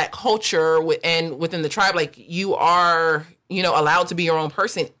within Black culture and within the tribe. Like, you are, allowed to be your own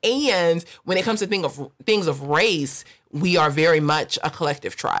person. And when it comes to things of race, we are very much a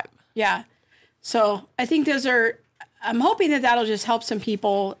collective tribe. Yeah. So I think I'm hoping that that'll just help some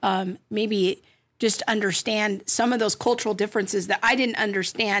people maybe just understand some of those cultural differences that I didn't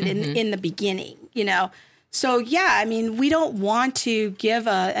understand in the beginning, So, yeah, I mean, we don't want to give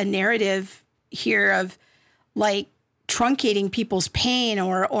a narrative here of like truncating people's pain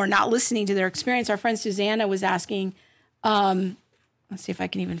or not listening to their experience. Our friend Susanna was asking, let's see if I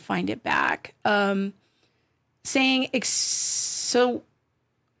can even find it back, saying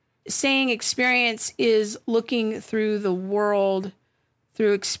experience is looking through the world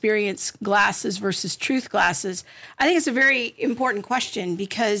through experience glasses versus truth glasses. I think it's a very important question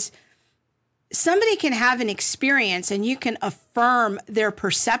because somebody can have an experience and you can affirm their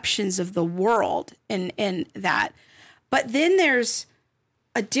perceptions of the world and that. But then there's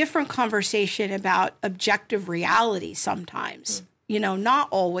a different conversation about objective reality sometimes, not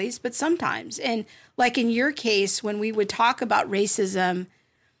always, but sometimes. And like in your case, when we would talk about racism,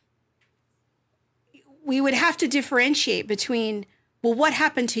 we would have to differentiate between, well, what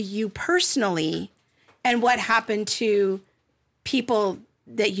happened to you personally and what happened to people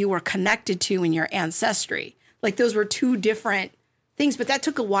that you were connected to in your ancestry. Like those were two different things, but that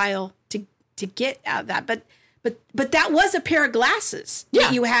took a while to get out of that. But that was a pair of glasses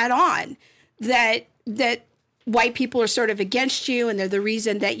that you had on that white people are sort of against you, and they're the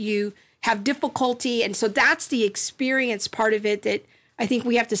reason that you have difficulty. And so that's the experience part of it that I think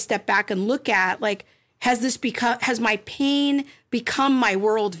we have to step back and look at. Like, has my pain become my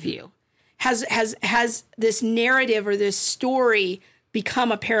worldview? Has this narrative or this story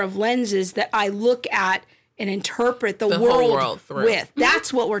become a pair of lenses that I look at and interpret the world with?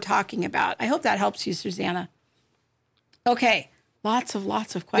 That's what we're talking about. I hope that helps you, Susanna. Okay. Lots of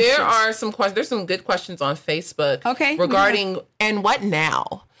questions. There are some questions. There's some good questions on Facebook. Okay. Regarding and what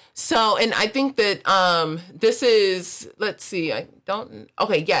now? So, and I think that this is, let's see,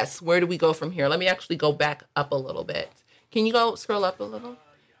 okay, yes. Where do we go from here? Let me actually go back up a little bit. Can you scroll up a little?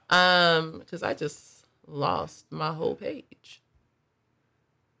 Because I just lost my whole page.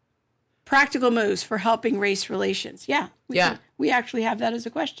 Practical moves for helping race relations. Yeah. We actually have that as a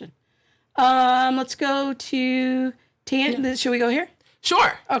question. Let's go to should we go here?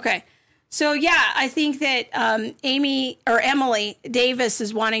 Sure. Okay. So, I think that Emily Davis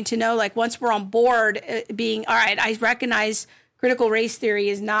is wanting to know, like, once we're on board being, all right, I recognize critical race theory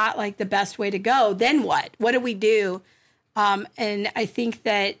is not like the best way to go. Then what? What do we do? And I think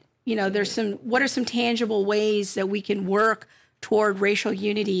that, what are some tangible ways that we can work toward racial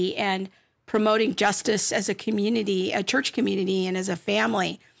unity and promoting justice as a community, a church community, and as a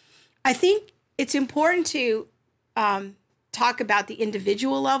family? I think it's important to talk about the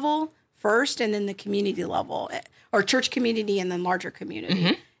individual level first, and then the community level, or church community, and then larger community.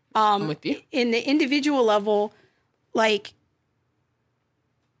 Mm-hmm. I'm with you. In the individual level, like,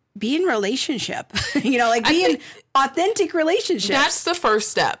 be in relationship, be in authentic relationships. That's the first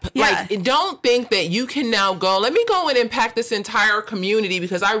step. Yeah. Like, don't think that you can now go, let me go and impact this entire community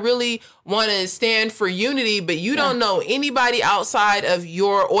because I really want to stand for unity, but you don't know anybody outside of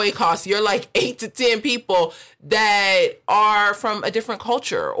your oikos. You're like 8 to 10 people that are from a different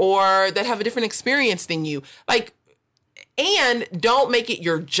culture or that have a different experience than you. Like, and don't make it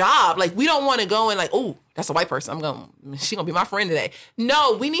your job. Like, we don't want to go and like, oh, that's a white person. She's going to be my friend today.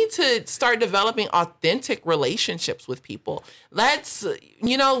 No, we need to start developing authentic relationships with people. Let's,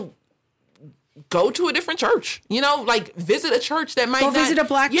 go to a different church, like visit a church that might visit a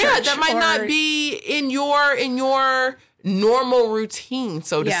black church. That might not be in your normal routine,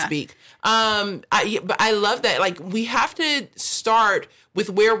 so to speak. But I love that. Like, we have to start with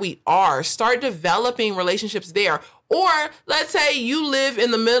where we are, start developing relationships there. Or let's say you live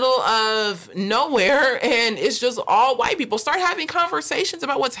in the middle of nowhere and it's just all white people. Start having conversations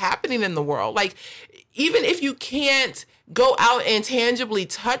about what's happening in the world. Like, even if you can't go out and tangibly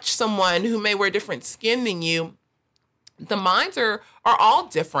touch someone who may wear different skin than you, the minds are all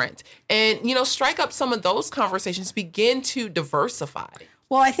different. And, strike up some of those conversations, begin to diversify.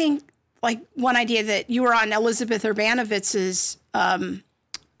 Well, I think, like, one idea that you were on Elizabeth Urbanovitz's,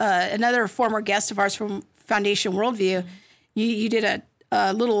 another former guest of ours from Foundation Worldview, you did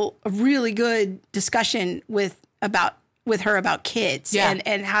a really good discussion with her about kids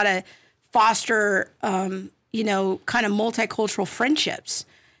and how to foster, kind of multicultural friendships,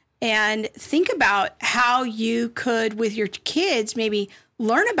 and think about how you could, with your kids, maybe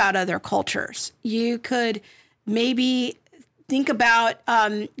learn about other cultures. You could maybe think about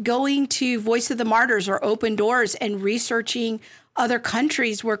going to Voice of the Martyrs or Open Doors and researching other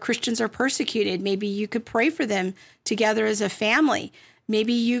countries where Christians are persecuted. Maybe you could pray for them together as a family.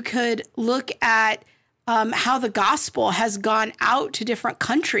 Maybe you could look at how the gospel has gone out to different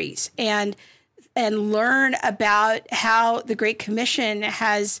countries and learn about how the Great Commission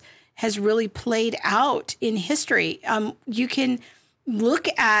has really played out in history. You can look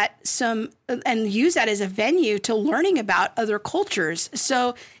at some and use that as a venue to learning about other cultures.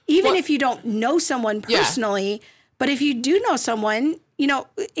 So even if you don't know someone personally, but if you do know someone,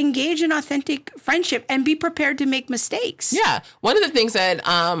 engage in authentic friendship and be prepared to make mistakes. Yeah. One of the things that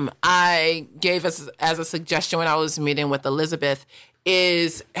I gave us as a suggestion when I was meeting with Elizabeth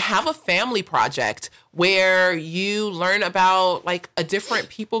is have a family project where you learn about like a different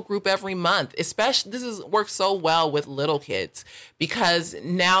people group every month. Especially, works so well with little kids because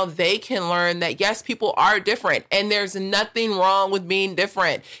now they can learn that, yes, people are different and there's nothing wrong with being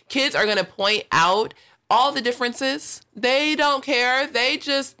different. Kids are going to point out all the differences. They don't care.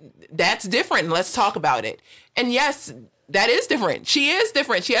 That's different. Let's talk about it. And yes, that is different. She is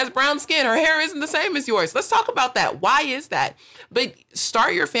different. She has brown skin. Her hair isn't the same as yours. Let's talk about that. Why is that? But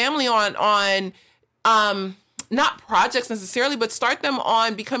start your family on not projects necessarily, but start them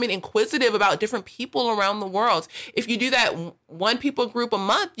on becoming inquisitive about different people around the world. If you do that one people group a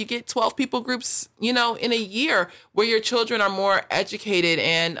month, you get 12 people groups, in a year, where your children are more educated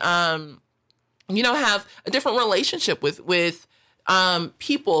and, have a different relationship with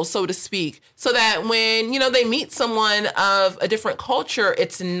people, so to speak, so that when, they meet someone of a different culture,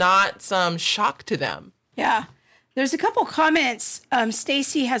 it's not some shock to them. Yeah. There's a couple comments.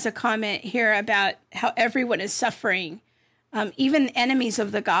 Stacy has a comment here about how everyone is suffering, even enemies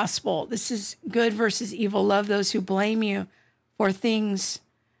of the gospel. This is good versus evil. Love those who blame you for things.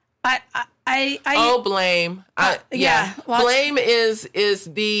 Blame. Blame is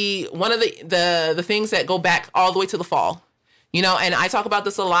the one of the things that go back all the way to the fall. And I talk about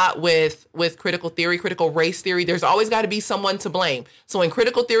this a lot with critical theory, critical race theory. There's always got to be someone to blame. So in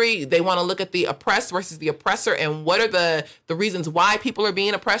critical theory, they want to look at the oppressed versus the oppressor and what are the reasons why people are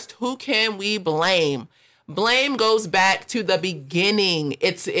being oppressed. Who can we blame? Blame goes back to the beginning.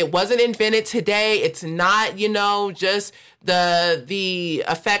 It wasn't invented today. It's not, just the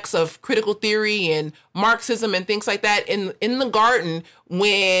effects of critical theory and Marxism and things like that. In the garden,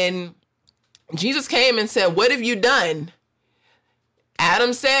 when Jesus came and said, "What have you done?"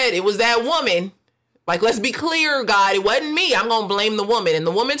 Adam said, "It was that woman." Like, let's be clear, God, it wasn't me. I'm going to blame the woman. And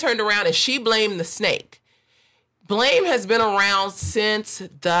the woman turned around and she blamed the snake. Blame has been around since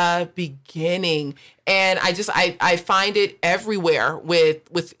the beginning. And I find it everywhere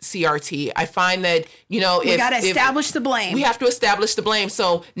with CRT. I find that, we got to establish the blame. We have to establish the blame.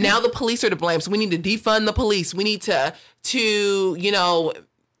 So now the police are to blame. So we need to defund the police. We need to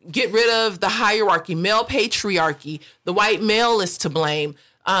get rid of the hierarchy, male patriarchy. The white male is to blame.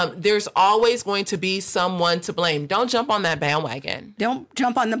 There's always going to be someone to blame. Don't jump on that bandwagon. Don't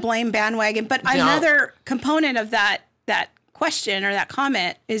jump on the blame bandwagon. But another component of that question or that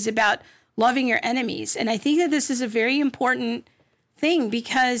comment is about loving your enemies. And I think that this is a very important thing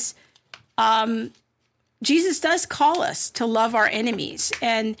because Jesus does call us to love our enemies.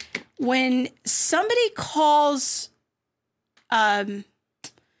 And when somebody calls...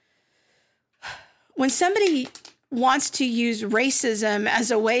 when somebody wants to use racism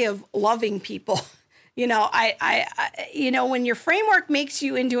as a way of loving people, when your framework makes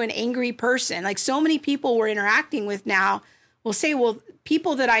you into an angry person, like so many people we're interacting with now will say, well,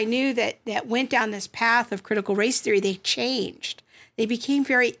 people that I knew that went down this path of critical race theory, they changed. They became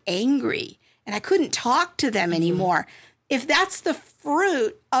very angry and I couldn't talk to them anymore. If that's the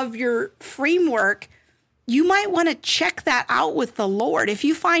fruit of your framework, you might want to check that out with the Lord. If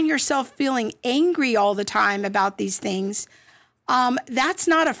you find yourself feeling angry all the time about these things, that's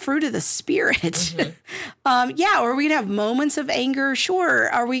not a fruit of the Spirit. Mm-hmm. Are we going to have moments of anger? Sure.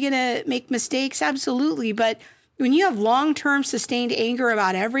 Are we going to make mistakes? Absolutely. But when you have long-term sustained anger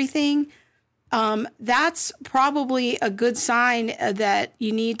about everything, that's probably a good sign that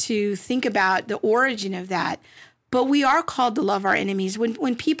you need to think about the origin of that. But we are called to love our enemies.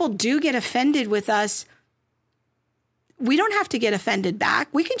 When people do get offended with us, we don't have to get offended back.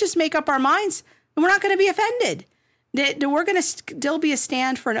 We can just make up our minds and we're not going to be offended. We're going to still be a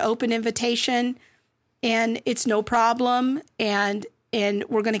stand for an open invitation and it's no problem. And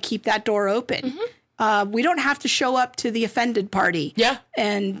we're going to keep that door open. Mm-hmm. We don't have to show up to the offended party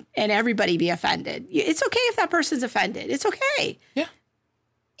and everybody be offended. It's okay if that person's offended. It's okay. Yeah.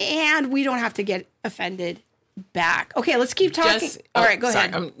 And we don't have to get offended back. Okay, let's keep talking. All right, go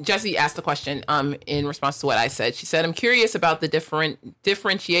ahead. Jessie asked the question in response to what I said. She said, "I'm curious about the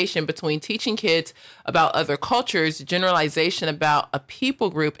differentiation between teaching kids about other cultures, generalization about a people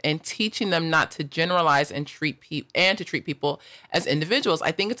group, and teaching them not to generalize and to treat people as individuals.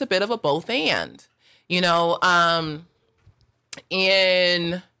 I think it's a bit of a both and. In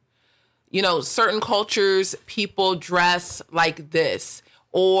certain cultures, people dress like this.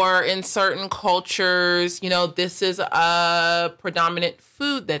 Or in certain cultures, this is a predominant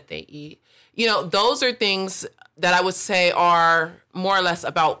food that they eat. Those are things that I would say are more or less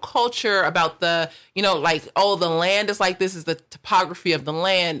about culture, about the, the land is like this, is the topography of the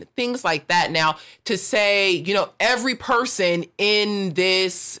land, things like that. Now, to say, every person in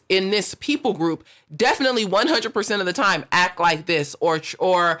this people group definitely 100% of the time act like this or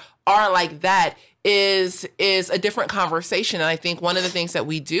are like that is a different conversation. And I think one of the things that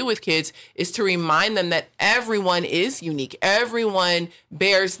we do with kids is to remind them that everyone is unique. Everyone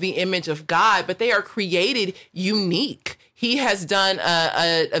bears the image of God, but they are created unique. He has done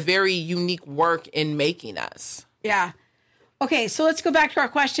a very unique work in making us. Yeah. Okay, so let's go back to our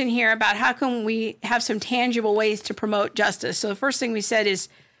question here about how can we have some tangible ways to promote justice. So the first thing we said is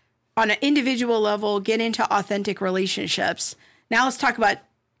on an individual level, get into authentic relationships. Now let's talk about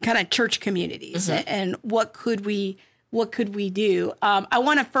kind of church communities and what could we do. I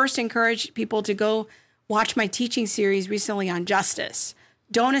want to first encourage people to go watch my teaching series recently on justice.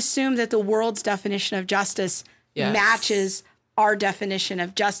 Don't assume that the world's definition of justice matches our definition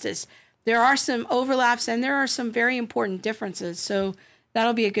of justice. There are some overlaps and there are some very important differences. So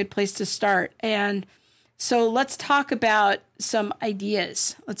that'll be a good place to start. And so let's talk about some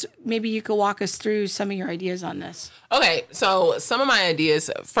ideas. Maybe you could walk us through some of your ideas on this. Okay, so some of my ideas,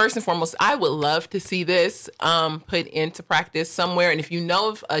 first and foremost, I would love to see this put into practice somewhere. And if you know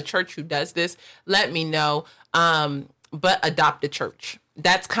of a church who does this, let me know. But adopt a church.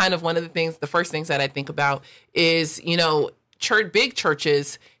 That's kind of one of the things, the first things that I think about is, big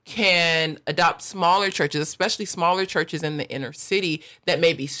churches can adopt smaller churches, especially smaller churches in the inner city that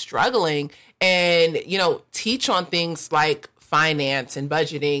may be struggling, and, teach on things like finance and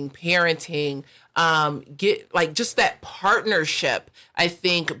budgeting, parenting, get like just that partnership, I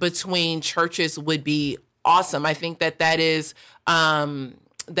think, between churches would be awesome. I think that is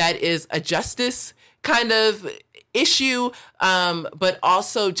a justice kind of issue, but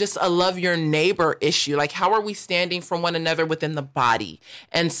also just a love your neighbor issue. Like, how are we standing for one another within the body?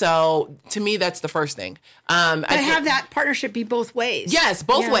 And so to me, that's the first thing. I have that partnership be both ways. Yes,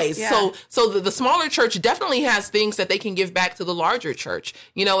 both ways. Yeah. So the smaller church definitely has things that they can give back to the larger church.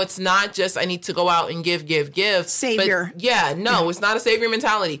 It's not just, I need to go out and give. Savior. But it's not a savior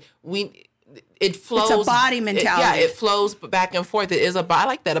mentality. It flows. It's a body mentality. It flows back and forth. It is I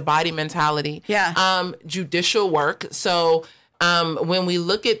like that, a body mentality. Yeah. Judicial work. So when we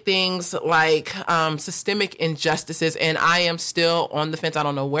look at things like systemic injustices, and I am still on the fence. I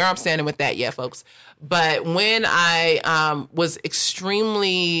don't know where I'm standing with that yet, folks. But when I was an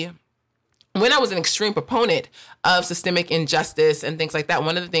extreme proponent of systemic injustice and things like that,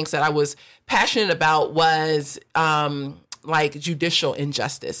 one of the things that I was passionate about was like judicial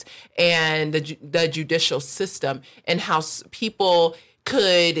injustice and the judicial system, and how people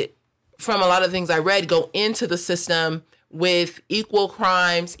could, from a lot of things I read, go into the system with equal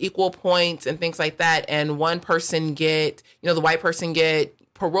crimes, equal points, and things like that. And one person the white person get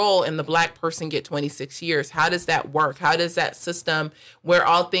parole and the black person get 26 years. How does that work? How does that system, where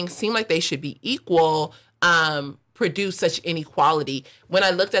all things seem like they should be equal, produce such inequality? When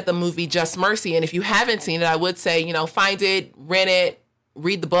I looked at the movie Just Mercy, and if you haven't seen it, I would say, find it, rent it,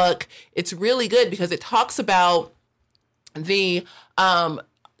 read the book. It's really good because it talks about the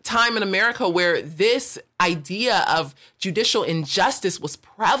time in America where this idea of judicial injustice was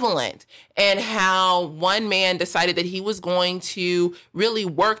prevalent, and how one man decided that he was going to really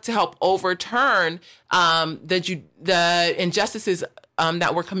work to help overturn the injustices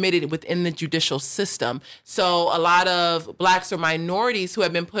that were committed within the judicial system. So a lot of blacks or minorities who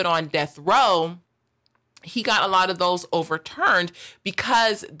have been put on death row, he got a lot of those overturned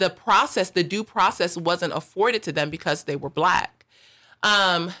because the due process wasn't afforded to them because they were black.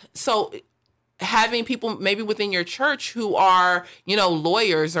 So having people maybe within your church who are,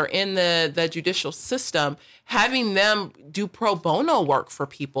 lawyers or in the judicial system, having them do pro bono work for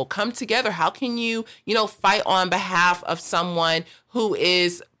people, come together. How can you, fight on behalf of someone who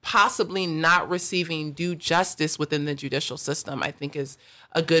is possibly not receiving due justice within the judicial system, I think is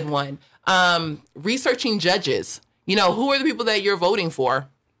a good one. Researching judges, who are the people that you're voting for?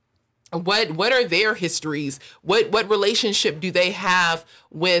 What are their histories? What relationship do they have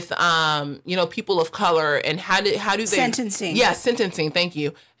with people of color, and how do they sentencing? Yeah, sentencing. Thank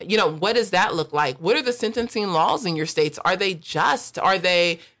you. What does that look like? What are the sentencing laws in your states? Are they just? Are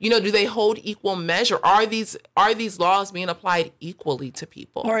they do they hold equal measure? Are these laws being applied equally to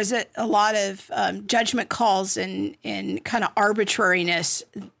people, or is it a lot of judgment calls and kind of arbitrariness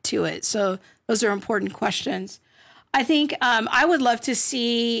to it? So those are important questions. I think I would love to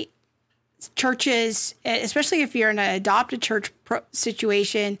see churches, especially if you're in an adopted church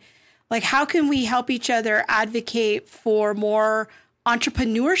situation, like how can we help each other advocate for more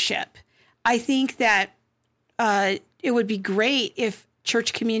entrepreneurship? I think that it would be great if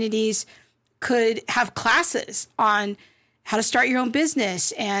church communities could have classes on how to start your own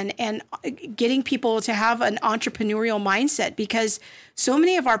business and getting people to have an entrepreneurial mindset, because so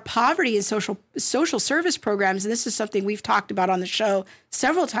many of our poverty and social service programs, and this is something we've talked about on the show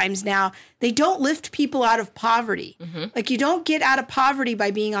several times now, they don't lift people out of poverty. Mm-hmm. Like, you don't get out of poverty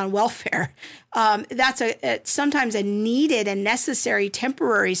by being on welfare. That's sometimes a needed and necessary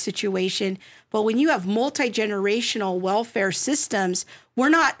temporary situation. But when you have multi-generational welfare systems, we're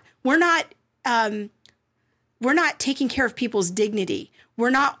not taking care of people's dignity. We're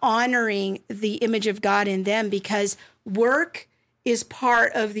not honoring the image of God in them, because work is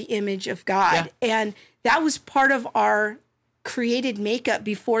part of the image of God. Yeah. And that was part of our created makeup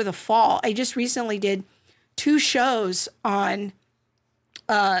before the fall. I just recently did 2 shows on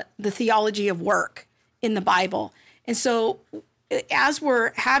the theology of work in the Bible. And so as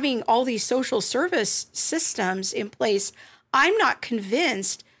we're having all these social service systems in place, I'm not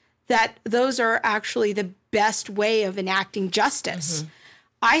convinced that those are actually the best way of enacting justice.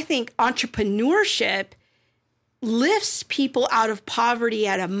 I think entrepreneurship lifts people out of poverty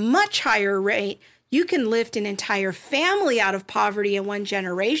at a much higher rate. You can lift an entire family out of poverty in one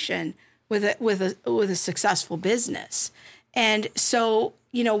generation with a successful business. And so,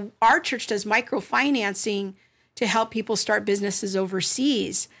 you know, our church does microfinancing to help people start businesses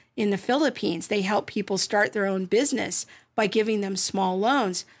overseas in the Philippines. They help people start their own business by giving them small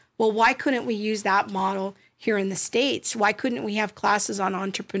loans. Well, why couldn't we use that model here in the States? Why couldn't we have classes on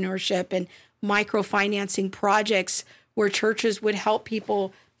entrepreneurship and microfinancing projects where churches would help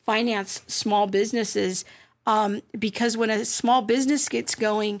people finance small businesses? Because when a small business gets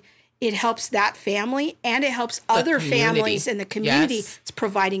going, it helps that family and it helps other families in the community. Yes. It's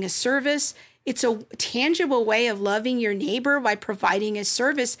providing a service. It's a tangible way of loving your neighbor by providing a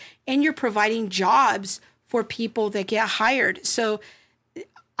service, and you're providing jobs for people that get hired. So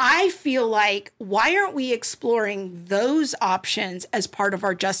I feel like, why aren't we exploring those options as part of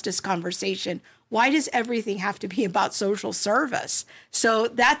our justice conversation? Why does everything have to be about social service? So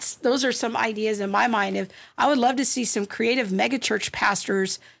those are some ideas in my mind. I would love to see some creative megachurch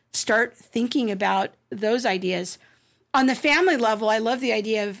pastors start thinking about those ideas. On the family level, I love the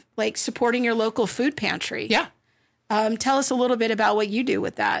idea of like supporting your local food pantry. Yeah. Tell us a little bit about what you do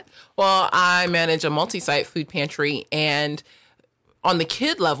with that. Well, I manage a multi-site food pantry, and on the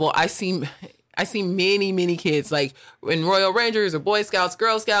kid level, I see many, many kids like in Royal Rangers or Boy Scouts,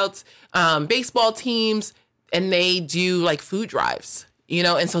 Girl Scouts, baseball teams, and they do like food drives, you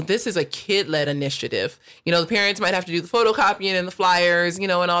know, and so this is a kid-led initiative. You know, the parents might have to do the photocopying and the flyers, you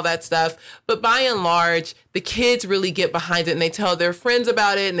know, and all that stuff. But by and large, the kids really get behind it and they tell their friends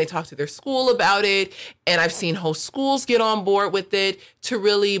about it and they talk to their school about it. And I've seen whole schools get on board with it to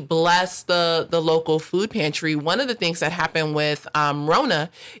really bless the local food pantry. One of the things that happened with Rona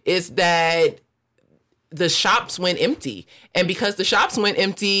is that the shops went empty. And because the shops went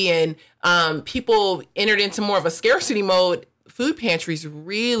empty and people entered into more of a scarcity mode, food pantries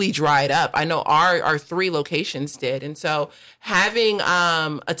really dried up. I know our 3 locations did. And so having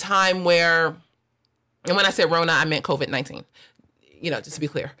a time where, and when I said Rona, I meant COVID-19, you know, just to be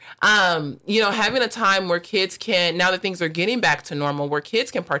clear, you know, having a time where kids can, now that things are getting back to normal, where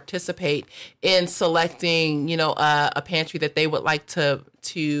kids can participate in selecting, you know, a pantry that they would like to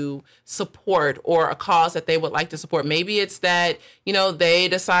support, or a cause that they would like to support. Maybe it's that, you know, they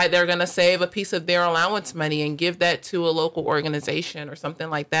decide they're going to save a piece of their allowance money and give that to a local organization or something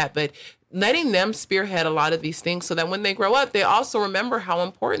like that. But letting them spearhead a lot of these things so that when they grow up, they also remember how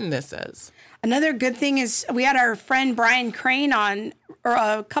important this is. Another good thing is we had our friend Brian Crane on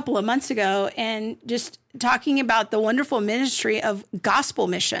a couple of months ago, and just talking about the wonderful ministry of gospel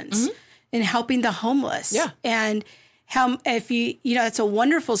missions and helping the homeless. Yeah. And how, if you know, it's a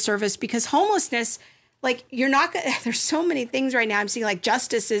wonderful service, because homelessness, like, you're not going to, there's so many things right now. I'm seeing like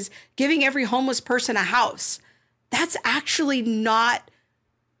justice is giving every homeless person a house. That's actually not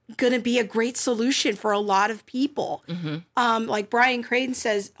going to be a great solution for a lot of people. Like Brian Craden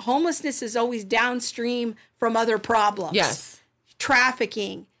says, homelessness is always downstream from other problems. Yes.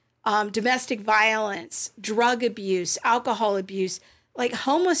 Trafficking, domestic violence, drug abuse, alcohol abuse. Like,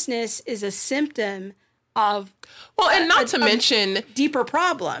 homelessness is a symptom of, well, and not to mention deeper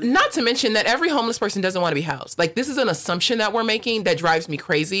problem. Not to mention that every homeless person doesn't want to be housed. Like, this is an assumption that we're making that drives me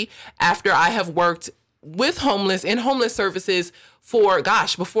crazy. After I have worked with homeless in homeless services for,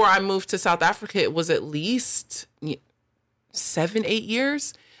 before I moved to South Africa, it was at least 7-8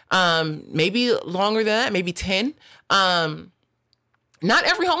 years, maybe longer than that, maybe 10. Not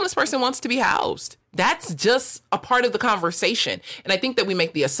every homeless person wants to be housed. That's just a part of the conversation. And I think that we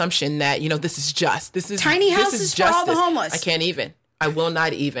make the assumption that, you know, this is just. This is tiny houses this is for all the justice. homeless. I can't even. I will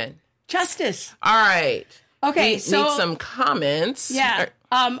not even. Justice. All right. Okay, we so need some comments. Yeah.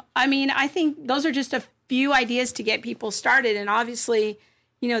 I mean, I think those are just a few ideas to get people started. And obviously,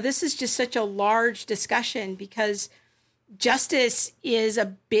 you know, this is just such a large discussion, because justice is a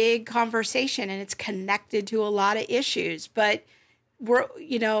big conversation and it's connected to a lot of issues. But we're,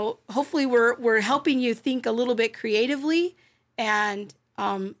 you know, hopefully we're helping you think a little bit creatively and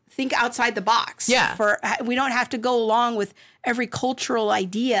think outside the box. Yeah. We don't have to go along with every cultural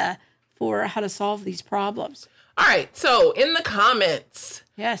idea for how to solve these problems. All right. So in the comments,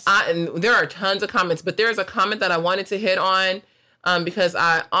 yes, and there are tons of comments, but there's a comment that I wanted to hit on because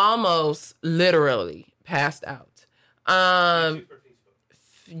I almost literally passed out.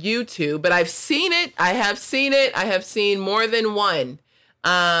 YouTube, but I've seen it. I have seen it. I have seen more than one.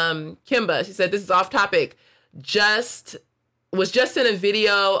 Kimba, she said, this is off topic. Was just in a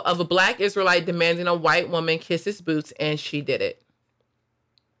video of a Black Israelite demanding a white woman kiss his boots, and she did it.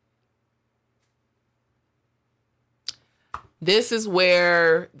 This is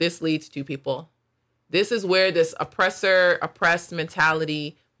where this leads to, people. This is where this oppressed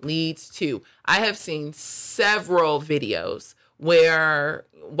mentality leads to. I have seen several videos where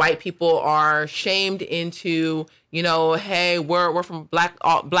white people are shamed into, hey, we're from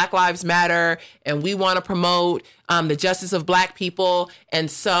Black Lives Matter, and we want to promote the justice of Black people.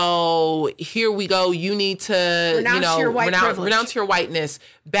 And so here we go. You need to, renounce your whiteness,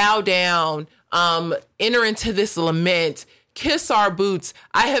 bow down, enter into this lament, kiss our boots.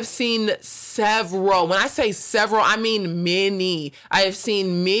 I have seen several. When I say several, I mean many. I have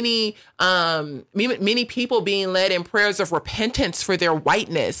seen many people being led in prayers of repentance for their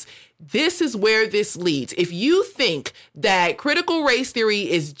whiteness. This is where this leads. If you think that critical race theory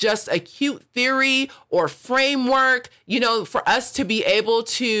is just a cute theory or framework, for us to be able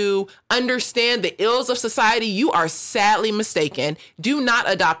to understand the ills of society, you are sadly mistaken. Do not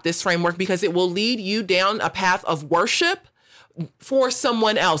adopt this framework, because it will lead you down a path of worship for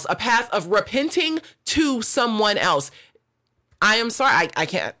someone else, a path of repenting to someone else. I am sorry. I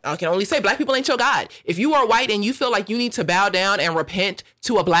can only say Black people ain't your God. If you are white and you feel like you need to bow down and repent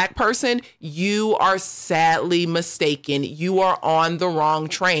to a Black person, you are sadly mistaken. You are on the wrong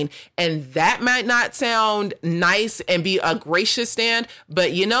train. And that might not sound nice and be a gracious stand,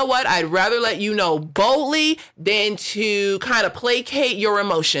 but you know what? I'd rather let you know boldly than to kind of placate your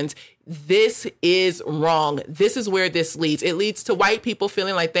emotions. This is wrong. This is where this leads. It leads to white people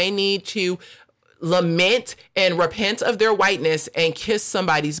feeling like they need to lament and repent of their whiteness and kiss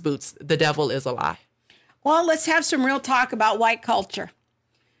somebody's boots. The devil is a lie. Well, let's have some real talk about white culture.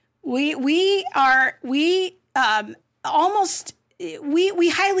 We highly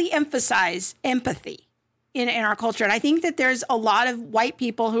emphasize empathy in our culture. And I think that there's a lot of white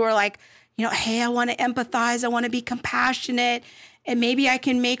people who are like, hey, I want to empathize. I want to be compassionate. And maybe I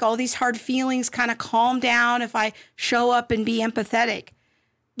can make all these hard feelings kind of calm down if I show up and be empathetic.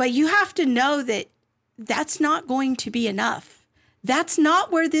 But you have to know that that's not going to be enough. That's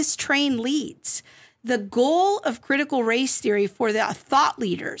not where this train leads. The goal of critical race theory for the thought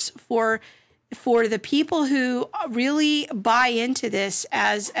leaders, for the people who really buy into this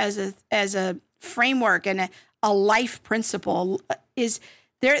as a framework and a life principle, is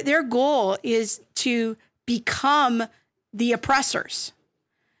their goal is to become the oppressors,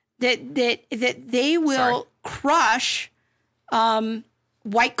 that they will crush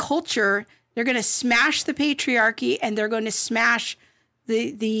white culture. They're going to smash the patriarchy, and they're going to smash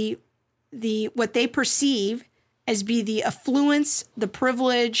the what they perceive as be the affluence, the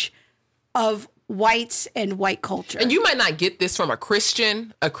privilege of whites and white culture. And you might not get this from a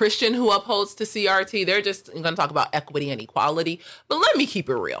Christian who upholds to CRT. They're just going to talk about equity and equality. But let me keep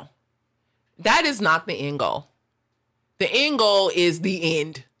it real. That is not the end goal. The end goal is the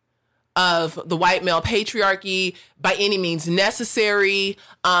end of the white male patriarchy by any means necessary.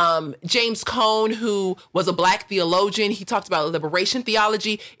 James Cone, who was a Black theologian, he talked about liberation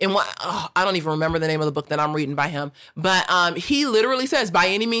theology in I don't even remember the name of the book that I'm reading by him, but he literally says, by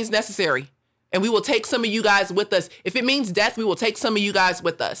any means necessary. And we will take some of you guys with us. If it means death, we will take some of you guys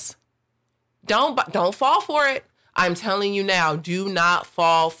with us. Don't fall for it. I'm telling you now, do not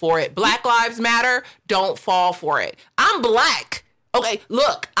fall for it. Black Lives Matter, don't fall for it. I'm Black. Okay,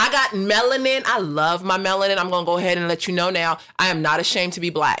 look, I got melanin. I love my melanin. I'm going to go ahead and let you know now, I am not ashamed to be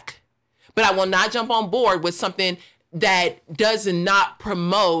Black. But I will not jump on board with something that does not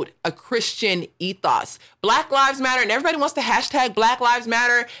promote a Christian ethos. Black Lives Matter, and everybody wants to hashtag Black Lives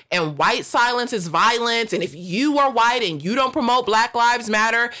Matter, and white silence is violence. And if you are white and you don't promote Black Lives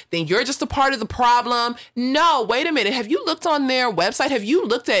Matter, then you're just a part of the problem. No, wait a minute. Have you looked on their website? Have you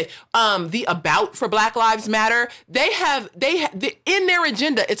looked at the about for Black Lives Matter? They have in their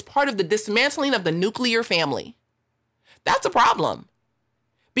agenda, it's part of the dismantling of the nuclear family. That's a problem,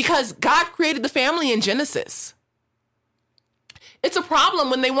 because God created the family in Genesis. It's a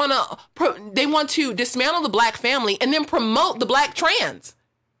problem when they want to dismantle the Black family and then promote the Black trans.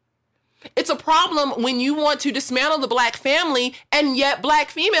 It's a problem when you want to dismantle the Black family and yet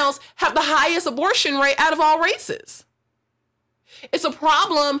Black females have the highest abortion rate out of all races. It's a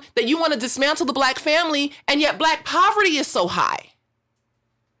problem that you want to dismantle the Black family and yet Black poverty is so high.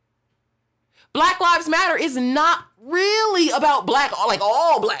 Black Lives Matter is not really about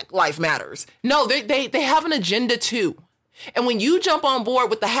all Black life matters. No, they have an agenda too. And when you jump on board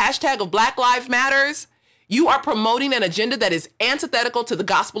with the hashtag of Black Lives Matters, You are promoting an agenda that is antithetical to the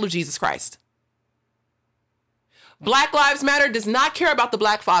gospel of Jesus Christ. Black Lives Matter does not care about the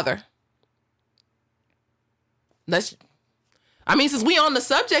black father. Since we on the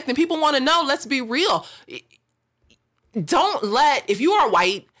subject and people want to know, let's be real. If you are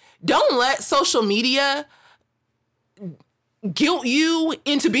white, don't let social media guilt you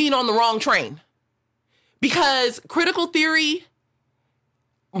into being on the wrong train. Because critical theory,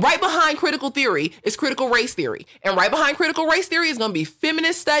 right behind critical theory is critical race theory. And right behind critical race theory is going to be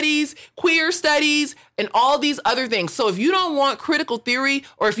feminist studies, queer studies, and all these other things. So if you don't want critical theory,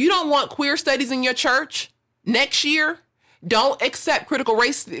 or if you don't want queer studies in your church next year, don't accept critical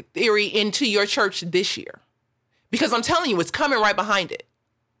race theory into your church this year. Because I'm telling you, it's coming right behind it.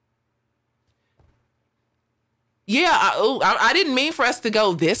 Yeah, I didn't mean for us to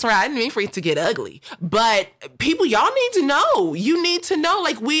go this way. I didn't mean for it to get ugly. But people, y'all need to know. You need to know.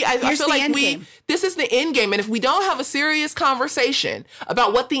 Like I feel like this is the end game. And if we don't have a serious conversation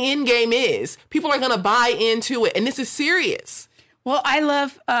about what the end game is, people are going to buy into it. And this is serious. Well, I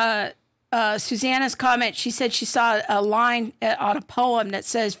love Susanna's comment. She said she saw a line on a poem that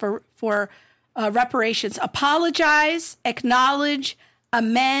says for reparations, apologize, acknowledge,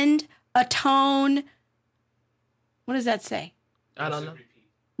 amend, atone. What does that say? I don't know.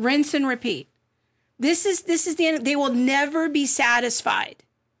 Rinse and repeat. This is the end. They will never be satisfied.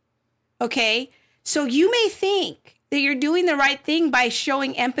 Okay? So you may think that you're doing the right thing by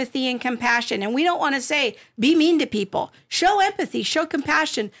showing empathy and compassion. And we don't want to say, be mean to people. Show empathy, show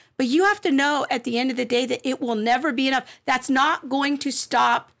compassion. But you have to know at the end of the day that it will never be enough. That's not going to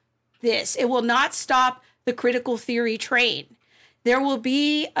stop this. It will not stop the critical theory train. There will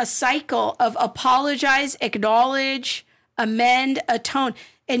be a cycle of apologize, acknowledge, amend, atone.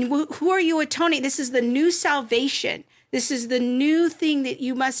 And who are you atoning? This is the new salvation. This is the new thing that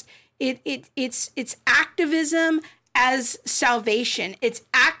you must, it's activism as salvation. It's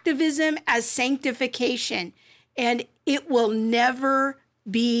activism as sanctification. And it will never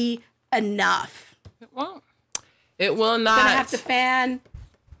be enough. It won't. It will not. I'm going to have to fan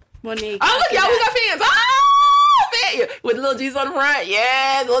Monique. Oh, look, y'all, we got fans. Oh! With little G's on the front.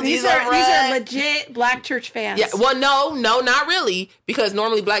 Yeah, little G's on the front. These are legit Black church fans. Yeah, well, no, not really. Because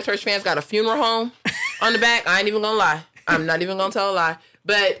normally Black church fans got a funeral home on the back. I ain't even going to lie. I'm not even going to tell a lie.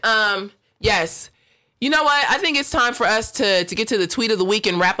 But, yes. You know what? I think it's time for us to get to the tweet of the week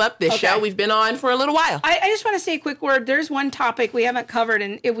and wrap up this show. We've been on for a little while. I just want to say a quick word. There's one topic we haven't covered,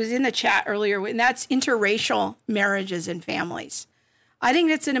 and it was in the chat earlier, and that's interracial marriages and families. I think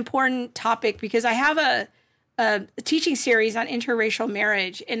that's an important topic because I have a teaching series on interracial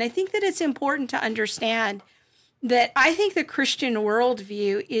marriage. And I think that it's important to understand that I think the Christian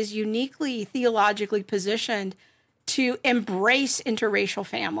worldview is uniquely theologically positioned to embrace interracial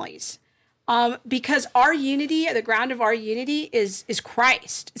families. Because our unity, the ground of our unity is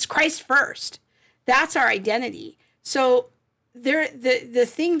Christ. It's Christ first. That's our identity. So the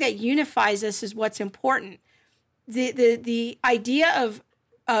thing that unifies us is what's important. The idea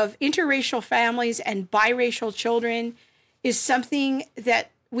of interracial families and biracial children is something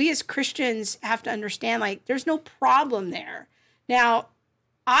that we as Christians have to understand. Like, there's no problem there. Now,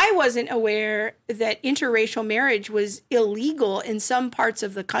 I wasn't aware that interracial marriage was illegal in some parts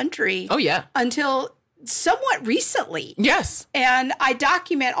of the country. Oh, yeah. Until somewhat recently. Yes. And I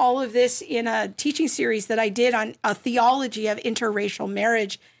document all of this in a teaching series that I did on a theology of interracial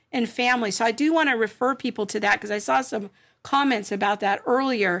marriage and family. So I do want to refer people to that because I saw some comments about that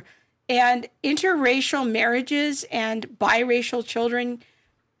earlier. And interracial marriages and biracial children,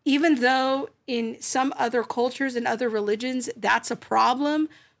 even though in some other cultures and other religions that's a problem,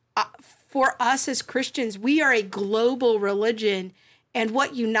 for us as Christians, we are a global religion, and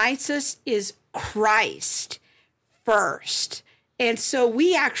what unites us is Christ first. And so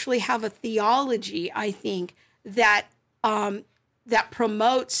we actually have a theology, I think, that that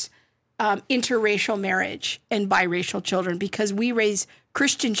promotes interracial marriage and biracial children because we raise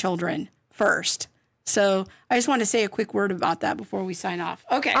Christian children first. So I just want to say a quick word about that before we sign off.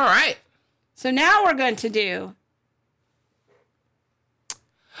 Okay. All right. So now we're going to do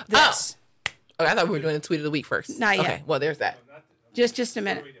this. Oh, I thought we were doing the tweet of the week first. Not yet. Okay, well, there's that. Just a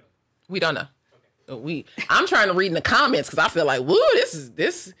minute. We don't know. I'm trying to read in the comments because I feel like, woo,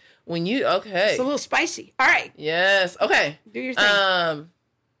 this when you, okay. It's a little spicy. All right. Yes. Okay. Do your thing.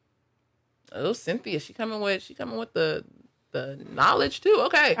 Oh, Cynthia, she coming with the knowledge too.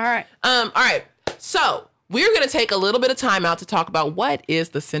 Okay. All right. All right. So we're going to take a little bit of time out to talk about what is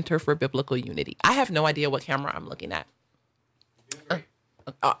the Center for Biblical Unity. I have no idea what camera I'm looking at.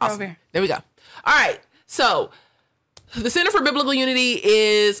 Awesome. There we go. All right. So The Center for Biblical Unity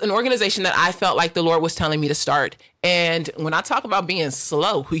is an organization that I felt like the Lord was telling me to start. And when I talk about being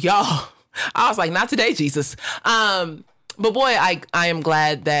slow, y'all, I was like, not today, Jesus. But boy, I am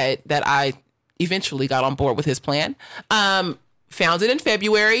glad that I eventually got on board with his plan. Founded in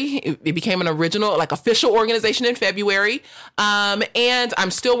February. It became an original, like official organization in February. And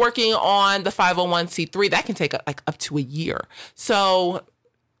I'm still working on the 501c3. That can take like up to a year. So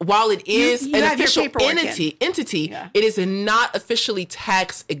while it is you an have your official paperwork entity, Yeah. it is not officially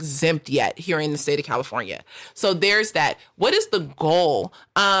tax exempt yet here in the state of California. So there's that. What is the goal?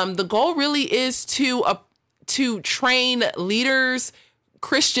 The goal really is to train leaders,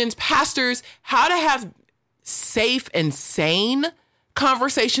 Christians, pastors, how to have safe and sane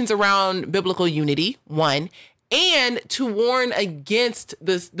conversations around biblical unity, one, and to warn against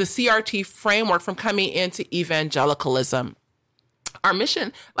the CRT framework from coming into evangelicalism. Our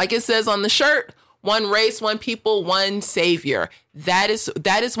mission, like it says on the shirt, one race, one people, one savior. That is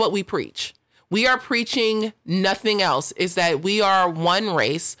what we preach. We are preaching nothing else, is that we are one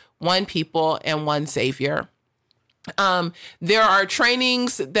race, one people, and one savior. There are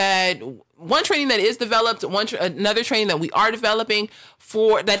trainings one training that is developed, another training that we are developing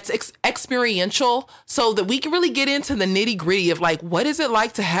for that's experiential, so that we can really get into the nitty gritty of like, what is it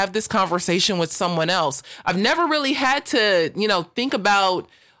like to have this conversation with someone else? I've never really had to, think about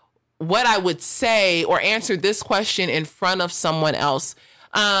what I would say or answer this question in front of someone else.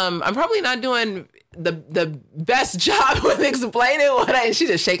 I'm probably not doing the best job with explaining she's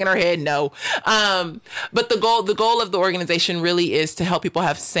just shaking her head no. But the goal of the organization really is to help people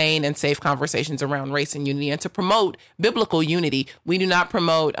have sane and safe conversations around race and unity, and to promote biblical unity. We do not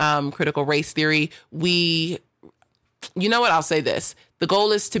promote critical race theory. You know what? I'll say this. The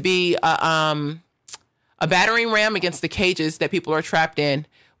goal is to be a battering ram against the cages that people are trapped in,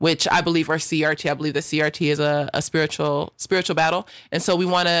 which I believe are CRT. I believe that CRT is a spiritual battle. And so we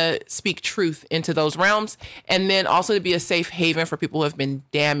want to speak truth into those realms, and then also to be a safe haven for people who have been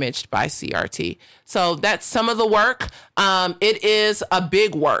damaged by CRT. So that's some of the work. It is a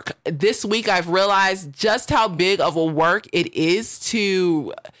big work. This week, I've realized just how big of a work it is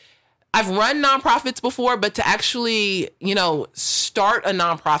I've run nonprofits before, but to actually, start a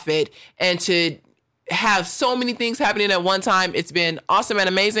nonprofit and to have so many things happening at one time, it's been awesome and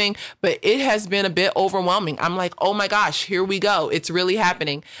amazing, but it has been a bit overwhelming. I'm like, oh my gosh, here we go. It's really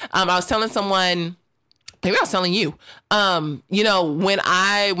happening. I was telling someone, maybe I was telling you, when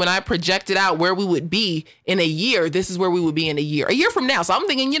I projected out where we would be in a year, this is where we would be in a year from now. So I'm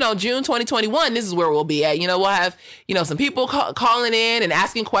thinking, June 2021, this is where we'll be at. We'll have, some people calling in and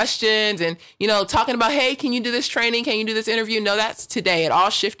asking questions and, talking about, hey, can you do this training? Can you do this interview? No, that's today. It all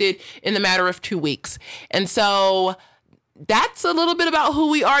shifted in the matter of 2 weeks. And so that's a little bit about who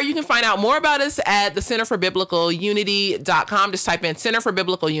we are. You can find out more about us at the Center for Biblical Unity.com. Just type in Center for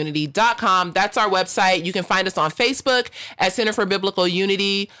Biblical Unity.com. That's our website. You can find us on Facebook at Center for Biblical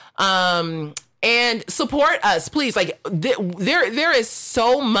Unity. And support us, please. Like there is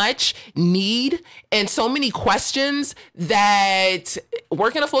so much need and so many questions that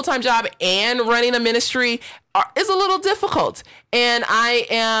working a full-time job and running a ministry is a little difficult. And I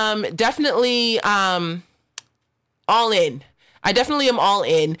am definitely, all in. I definitely am all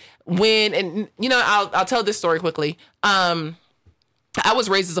in I'll tell this story quickly. I was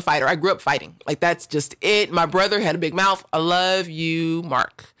raised as a fighter. I grew up fighting. Like, that's just it. My brother had a big mouth. I love you,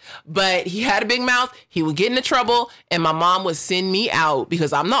 Mark. But he had a big mouth. He would get into trouble. And my mom would send me out,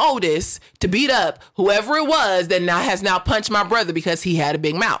 because I'm the oldest, to beat up whoever it was that has now punched my brother because he had a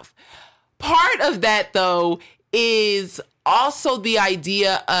big mouth. Part of that, though, is also the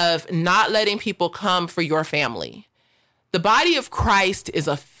idea of not letting people come for your family. The body of Christ is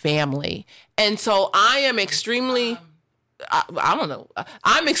a family. And so I am extremely... I don't know.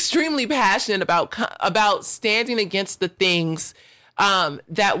 I'm extremely passionate about standing against the things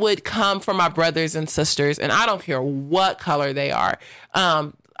that would come from my brothers and sisters, and I don't care what color they are.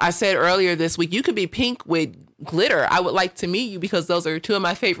 I said earlier this week, you could be pink with glitter. I would like to meet you, because those are two of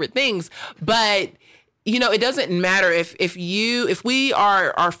my favorite things. But it doesn't matter if we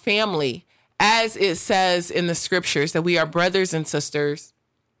are our family, as it says in the scriptures that we are brothers and sisters.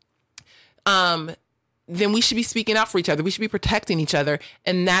 Then we should be speaking out for each other. We should be protecting each other.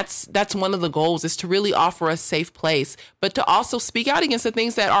 And that's one of the goals, is to really offer a safe place, but to also speak out against the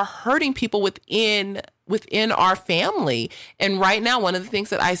things that are hurting people within our family. And right now, one of the things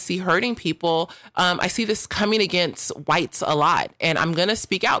that I see hurting people, I see this coming against whites a lot. And I'm going to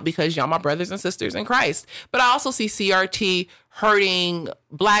speak out, because y'all my brothers and sisters in Christ. But I also see CRT hurting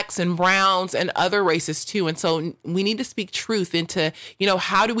blacks and browns and other races too. And so we need to speak truth into,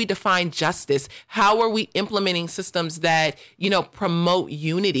 how do we define justice? How are we implementing systems that, promote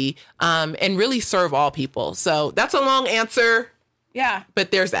unity and really serve all people? So that's a long answer. Yeah.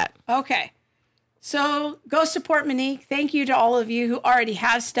 But there's that. Okay. So go support Monique. Thank you to all of you who already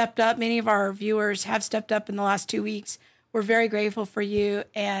have stepped up. Many of our viewers have stepped up in the last 2 weeks. We're very grateful for you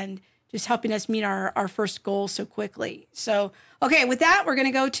and just helping us meet our first goal so quickly. So, okay, with that, we're going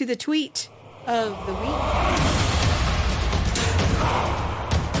to go to the tweet of the week.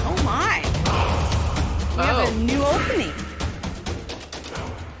 Oh, my. We have a new opening.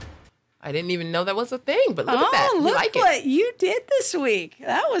 I didn't even know that was a thing, but look at that. Look like what you did this week.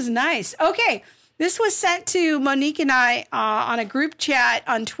 That was nice. Okay, this was sent to Monique and I on a group chat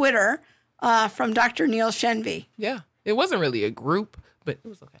on Twitter from Dr. Neil Shenvi. Yeah, it wasn't really a group, but it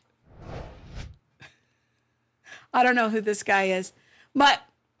was okay. I don't know who this guy is, but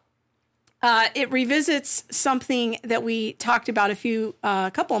it revisits something that we talked about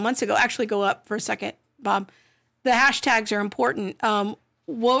a couple of months ago. Actually, go up for a second, Bob. The hashtags are important.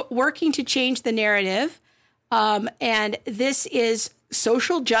 Working to change the narrative, and this is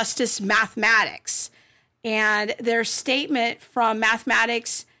social justice mathematics, and their statement from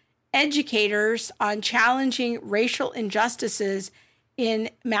mathematics educators on challenging racial injustices in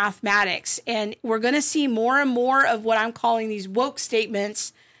mathematics. And we're going to see more and more of what I'm calling these woke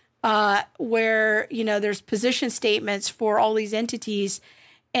statements, where, there's position statements for all these entities.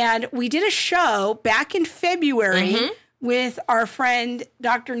 And we did a show back in February with our friend,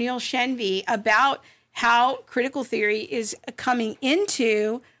 Dr. Neil Shenvi, about how critical theory is coming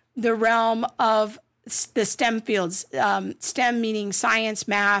into the realm of the STEM fields, STEM meaning science,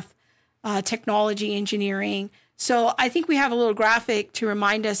 math, technology, engineering. So I think we have a little graphic to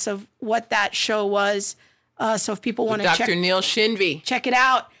remind us of what that show was. So if people want to Dr. Neil Shenvi, check it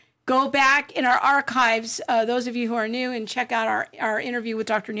out. Go back in our archives. Those of you who are new, and check out our interview with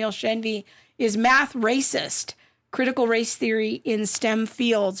Dr. Neil Shenvi, is Math Racist, Critical Race Theory in STEM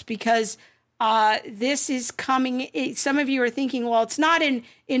Fields, because this is coming. Some of you are thinking, well, it's not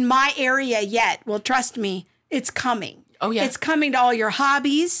in my area yet. Well, trust me, it's coming. Oh, yeah. It's coming to all your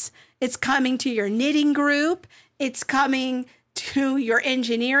hobbies. It's coming to your knitting group. It's coming to your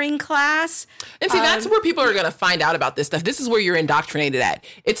engineering class. And see, that's where people are going to find out about this stuff. This is where you're indoctrinated at.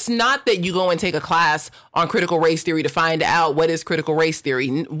 It's not that you go and take a class on critical race theory to find out what is critical race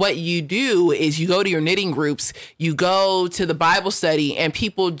theory. What you do is you go to your knitting groups, you go to the Bible study, and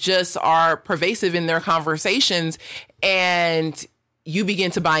people just are pervasive in their conversations, and you begin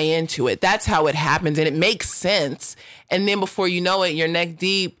to buy into it. That's how it happens, and it makes sense. And then before you know it, you're neck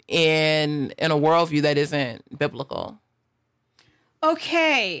deep in a worldview that isn't biblical.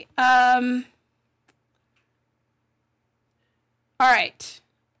 Okay. All right.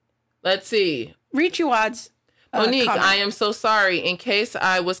 Let's see. Read Juwad's Monique, comment. I am so sorry. In case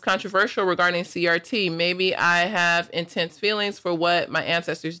I was controversial regarding CRT, maybe I have intense feelings for what my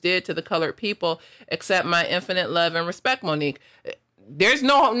ancestors did to the colored people. Accept my infinite love and respect, Monique. There's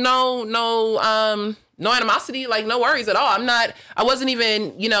no animosity, like no worries at all. I wasn't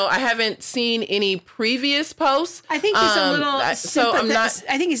even, I haven't seen any previous posts. I think he's a little I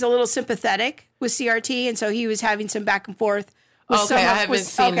think he's a little sympathetic with CRT, and so he was having some back and forth with I haven't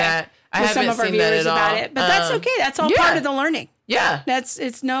seen that. I with some haven't of our seen that viewers at about all. it. But that's okay. That's all part of the learning. Yeah.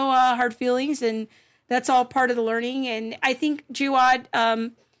 It's no hard feelings, and that's all part of the learning. And I think, Juwad,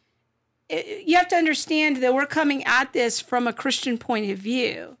 you have to understand that we're coming at this from a Christian point of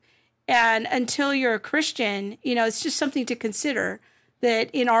view. And until you're a Christian, it's just something to consider that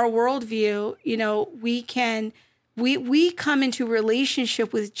in our worldview, we come into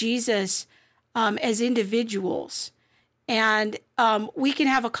relationship with Jesus as individuals. And we can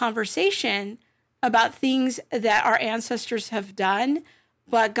have a conversation about things that our ancestors have done,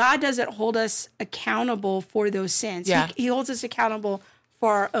 but God doesn't hold us accountable for those sins. Yeah. He holds us accountable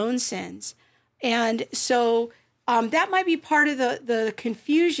for our own sins. And so that might be part of the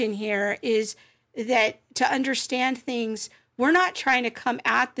confusion here, is that to understand things, we're not trying to come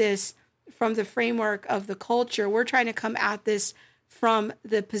at this from the framework of the culture. We're trying to come at this from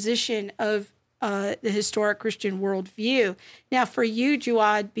the position of the historic Christian worldview. Now, for you,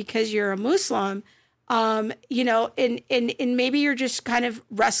 Juwad, because you're a Muslim, and maybe you're just kind of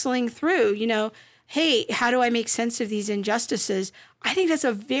wrestling through, hey, how do I make sense of these injustices? I think that's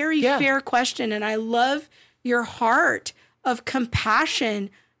a very fair question. And I love your heart of compassion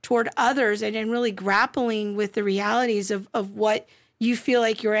toward others and really grappling with the realities of what you feel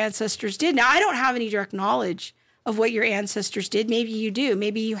like your ancestors did. Now, I don't have any direct knowledge of what your ancestors did. Maybe you do.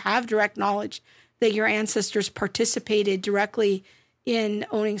 Maybe you have direct knowledge that your ancestors participated directly in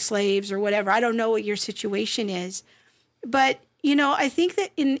owning slaves or whatever. I don't know what your situation is. But, I think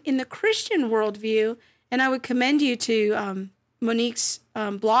that in the Christian worldview, and I would commend you to Monique's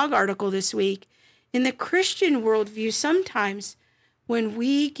blog article this week, in the Christian worldview, sometimes when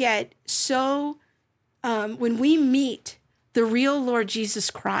we get when we meet the real Lord Jesus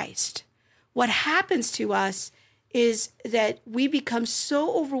Christ, what happens to us is that we become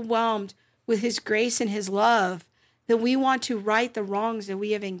so overwhelmed with his grace and his love that we want to right the wrongs that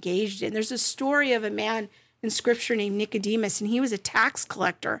we have engaged in. There's a story of a man in scripture named Nicodemus, and he was a tax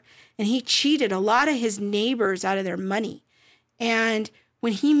collector, and he cheated a lot of his neighbors out of their money. And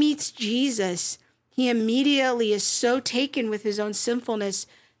when he meets Jesus, he immediately is so taken with his own sinfulness,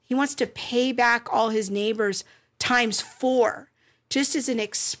 he wants to pay back all his neighbors times 4, just as an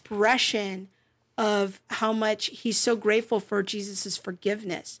expression of how much he's so grateful for Jesus's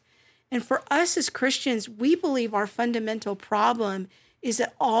forgiveness. And for us as Christians, we believe our fundamental problem is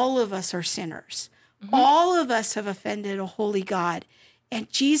that all of us are sinners. Mm-hmm. All of us have offended a holy God.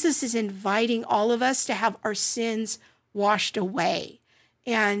 And Jesus is inviting all of us to have our sins washed away,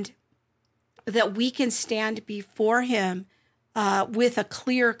 and that we can stand before him with a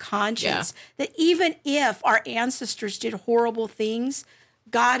clear conscience, that even if our ancestors did horrible things,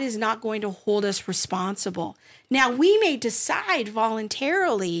 God is not going to hold us responsible. Now, we may decide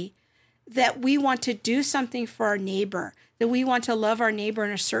voluntarily that we want to do something for our neighbor, that we want to love our neighbor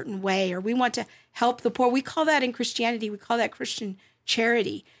in a certain way, or we want to help the poor. We call that in Christianity, we call that Christian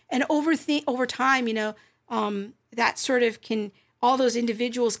charity. And over time, that sort of all those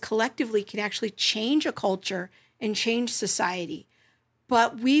individuals collectively can actually change a culture and change society.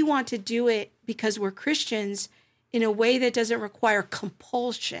 But we want to do it because we're Christians in a way that doesn't require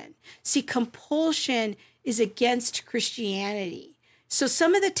compulsion. See, compulsion is against Christianity. So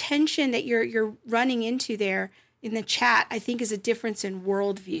some of the tension that you're running into there in the chat, I think, is a difference in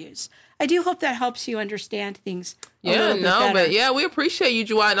worldviews. I do hope that helps you understand things a little bit better. But yeah, we appreciate you,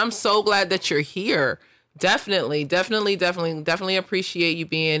 Juwan, and I'm so glad that you're here. Definitely appreciate you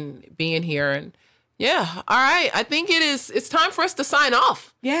being here. And yeah, all right. I think it's time for us to sign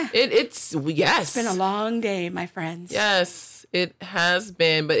off. Yeah. It's been a long day, my friends. Yes, it has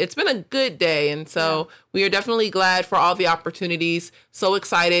been, but it's been a good day. And so we are definitely glad for all the opportunities. So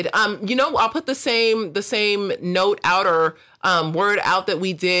excited. I'll put the same note out or word out that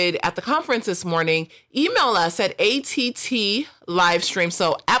we did at the conference this morning. Email us at ATT Livestream.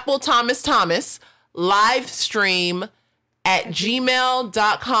 So Apple Thomas livestream at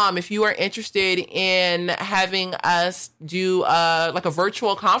gmail.com if you are interested in having us do a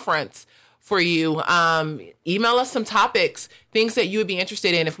virtual conference for you. Email us some topics, things that you would be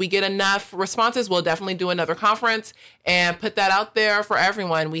interested in. If we get enough responses, we'll definitely do another conference and put that out there for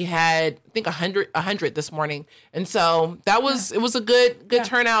everyone. We had, I think, 100 this morning. And so it was a good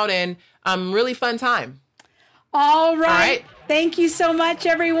turnout and really fun time. All right. Thank you so much,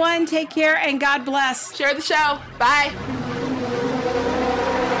 everyone. Take care and God bless. Share the show. Bye.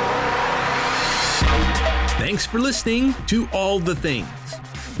 Thanks for listening to All the Things.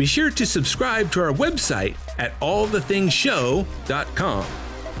 Be sure to subscribe to our website at allthethingshow.com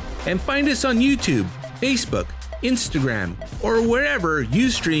and find us on YouTube, Facebook, Instagram, or wherever you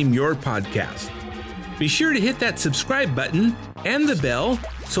stream your podcast. Be sure to hit that subscribe button and the bell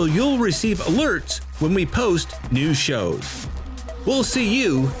so you'll receive alerts when we post new shows. We'll see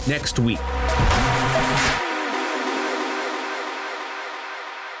you next week.